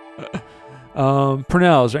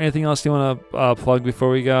 Purnell, is there anything else you want to plug before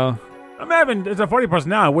we go? It's a funny person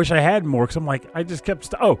now. I wish I had more because I'm like, I just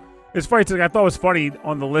kept. It's funny. I thought it was funny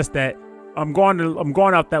on the list that I'm going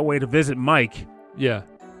out that way to visit Mike. Yeah.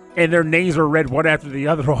 And their names are read one after the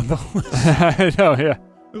other on the list. I know, yeah.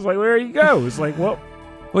 It's like, where you go? It's like, well.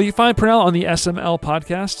 Well, you find Purnell on the SML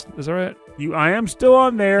podcast. Is that right? I am still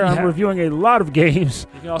on there. Yeah. I'm reviewing a lot of games.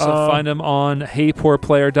 You can also find him on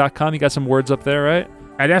heypoorplayer.com. You got some words up there, right?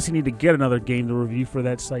 I'd actually need to get another game to review for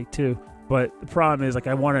that site, too. But the problem is, like,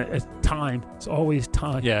 I want time. It's always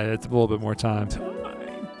time. Yeah, it's a little bit more time.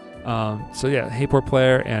 So, yeah, Hey Poor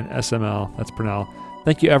Player and SML. That's Purnell.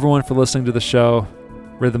 Thank you, everyone, for listening to the show.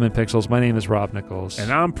 Rhythm and Pixels. My name is Rob Nichols.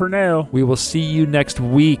 And I'm Purnell. We will see you next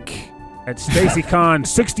week. At StacyCon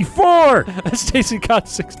 64! StacyCon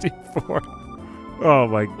 64. Oh,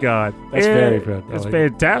 my God. That's very good. That's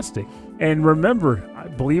fantastic. And remember,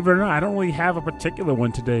 believe it or not, I don't really have a particular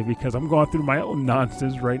one today because I'm going through my own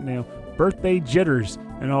nonsense right now. Birthday jitters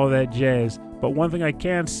and all that jazz. But one thing I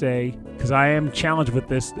can say, because I am challenged with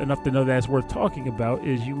this enough to know that it's worth talking about,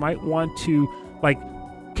 is you might want to,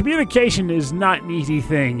 communication is not an easy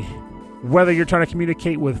thing. Whether you're trying to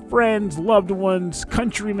communicate with friends, loved ones,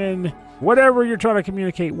 countrymen, whatever you're trying to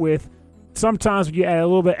communicate with, sometimes when you add a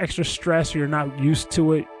little bit extra stress or you're not used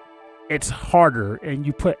to it, it's harder, and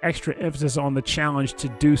you put extra emphasis on the challenge to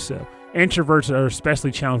do so. Introverts are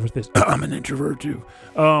especially challenged with this. I'm an introvert too.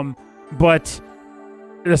 But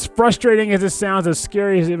as frustrating as it sounds, as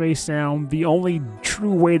scary as it may sound, the only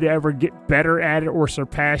true way to ever get better at it or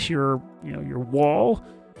surpass your wall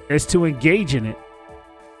is to engage in it.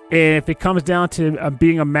 And if it comes down to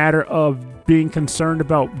being a matter of being concerned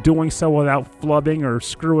about doing so without flubbing or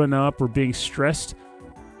screwing up or being stressed,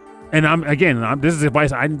 and this is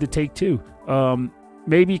advice I need to take too.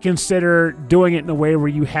 Maybe consider doing it in a way where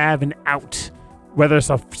you have an out, whether it's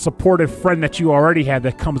a supportive friend that you already have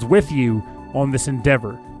that comes with you on this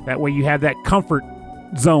endeavor. That way you have that comfort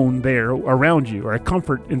zone there around you, or a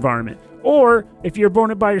comfort environment. Or if you're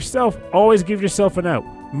doing it by yourself, always give yourself an out.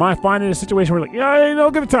 Finding a situation where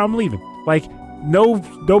I'll give it time, I'm leaving.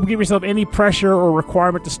 Don't give yourself any pressure or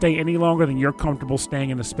requirement to stay any longer than you're comfortable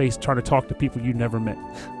staying in a space trying to talk to people you never met.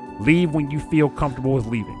 Leave when you feel comfortable with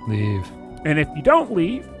leaving. Leave. And if you don't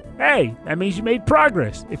leave, hey, that means you made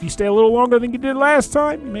progress. If you stay a little longer than you did last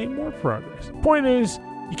time, you made more progress. Point is,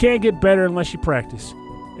 you can't get better unless you practice.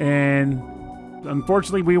 And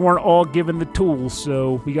unfortunately, we weren't all given the tools,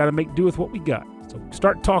 so we got to make do with what we got. So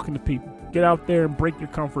start talking to people. Get out there and break your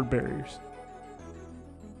comfort barriers.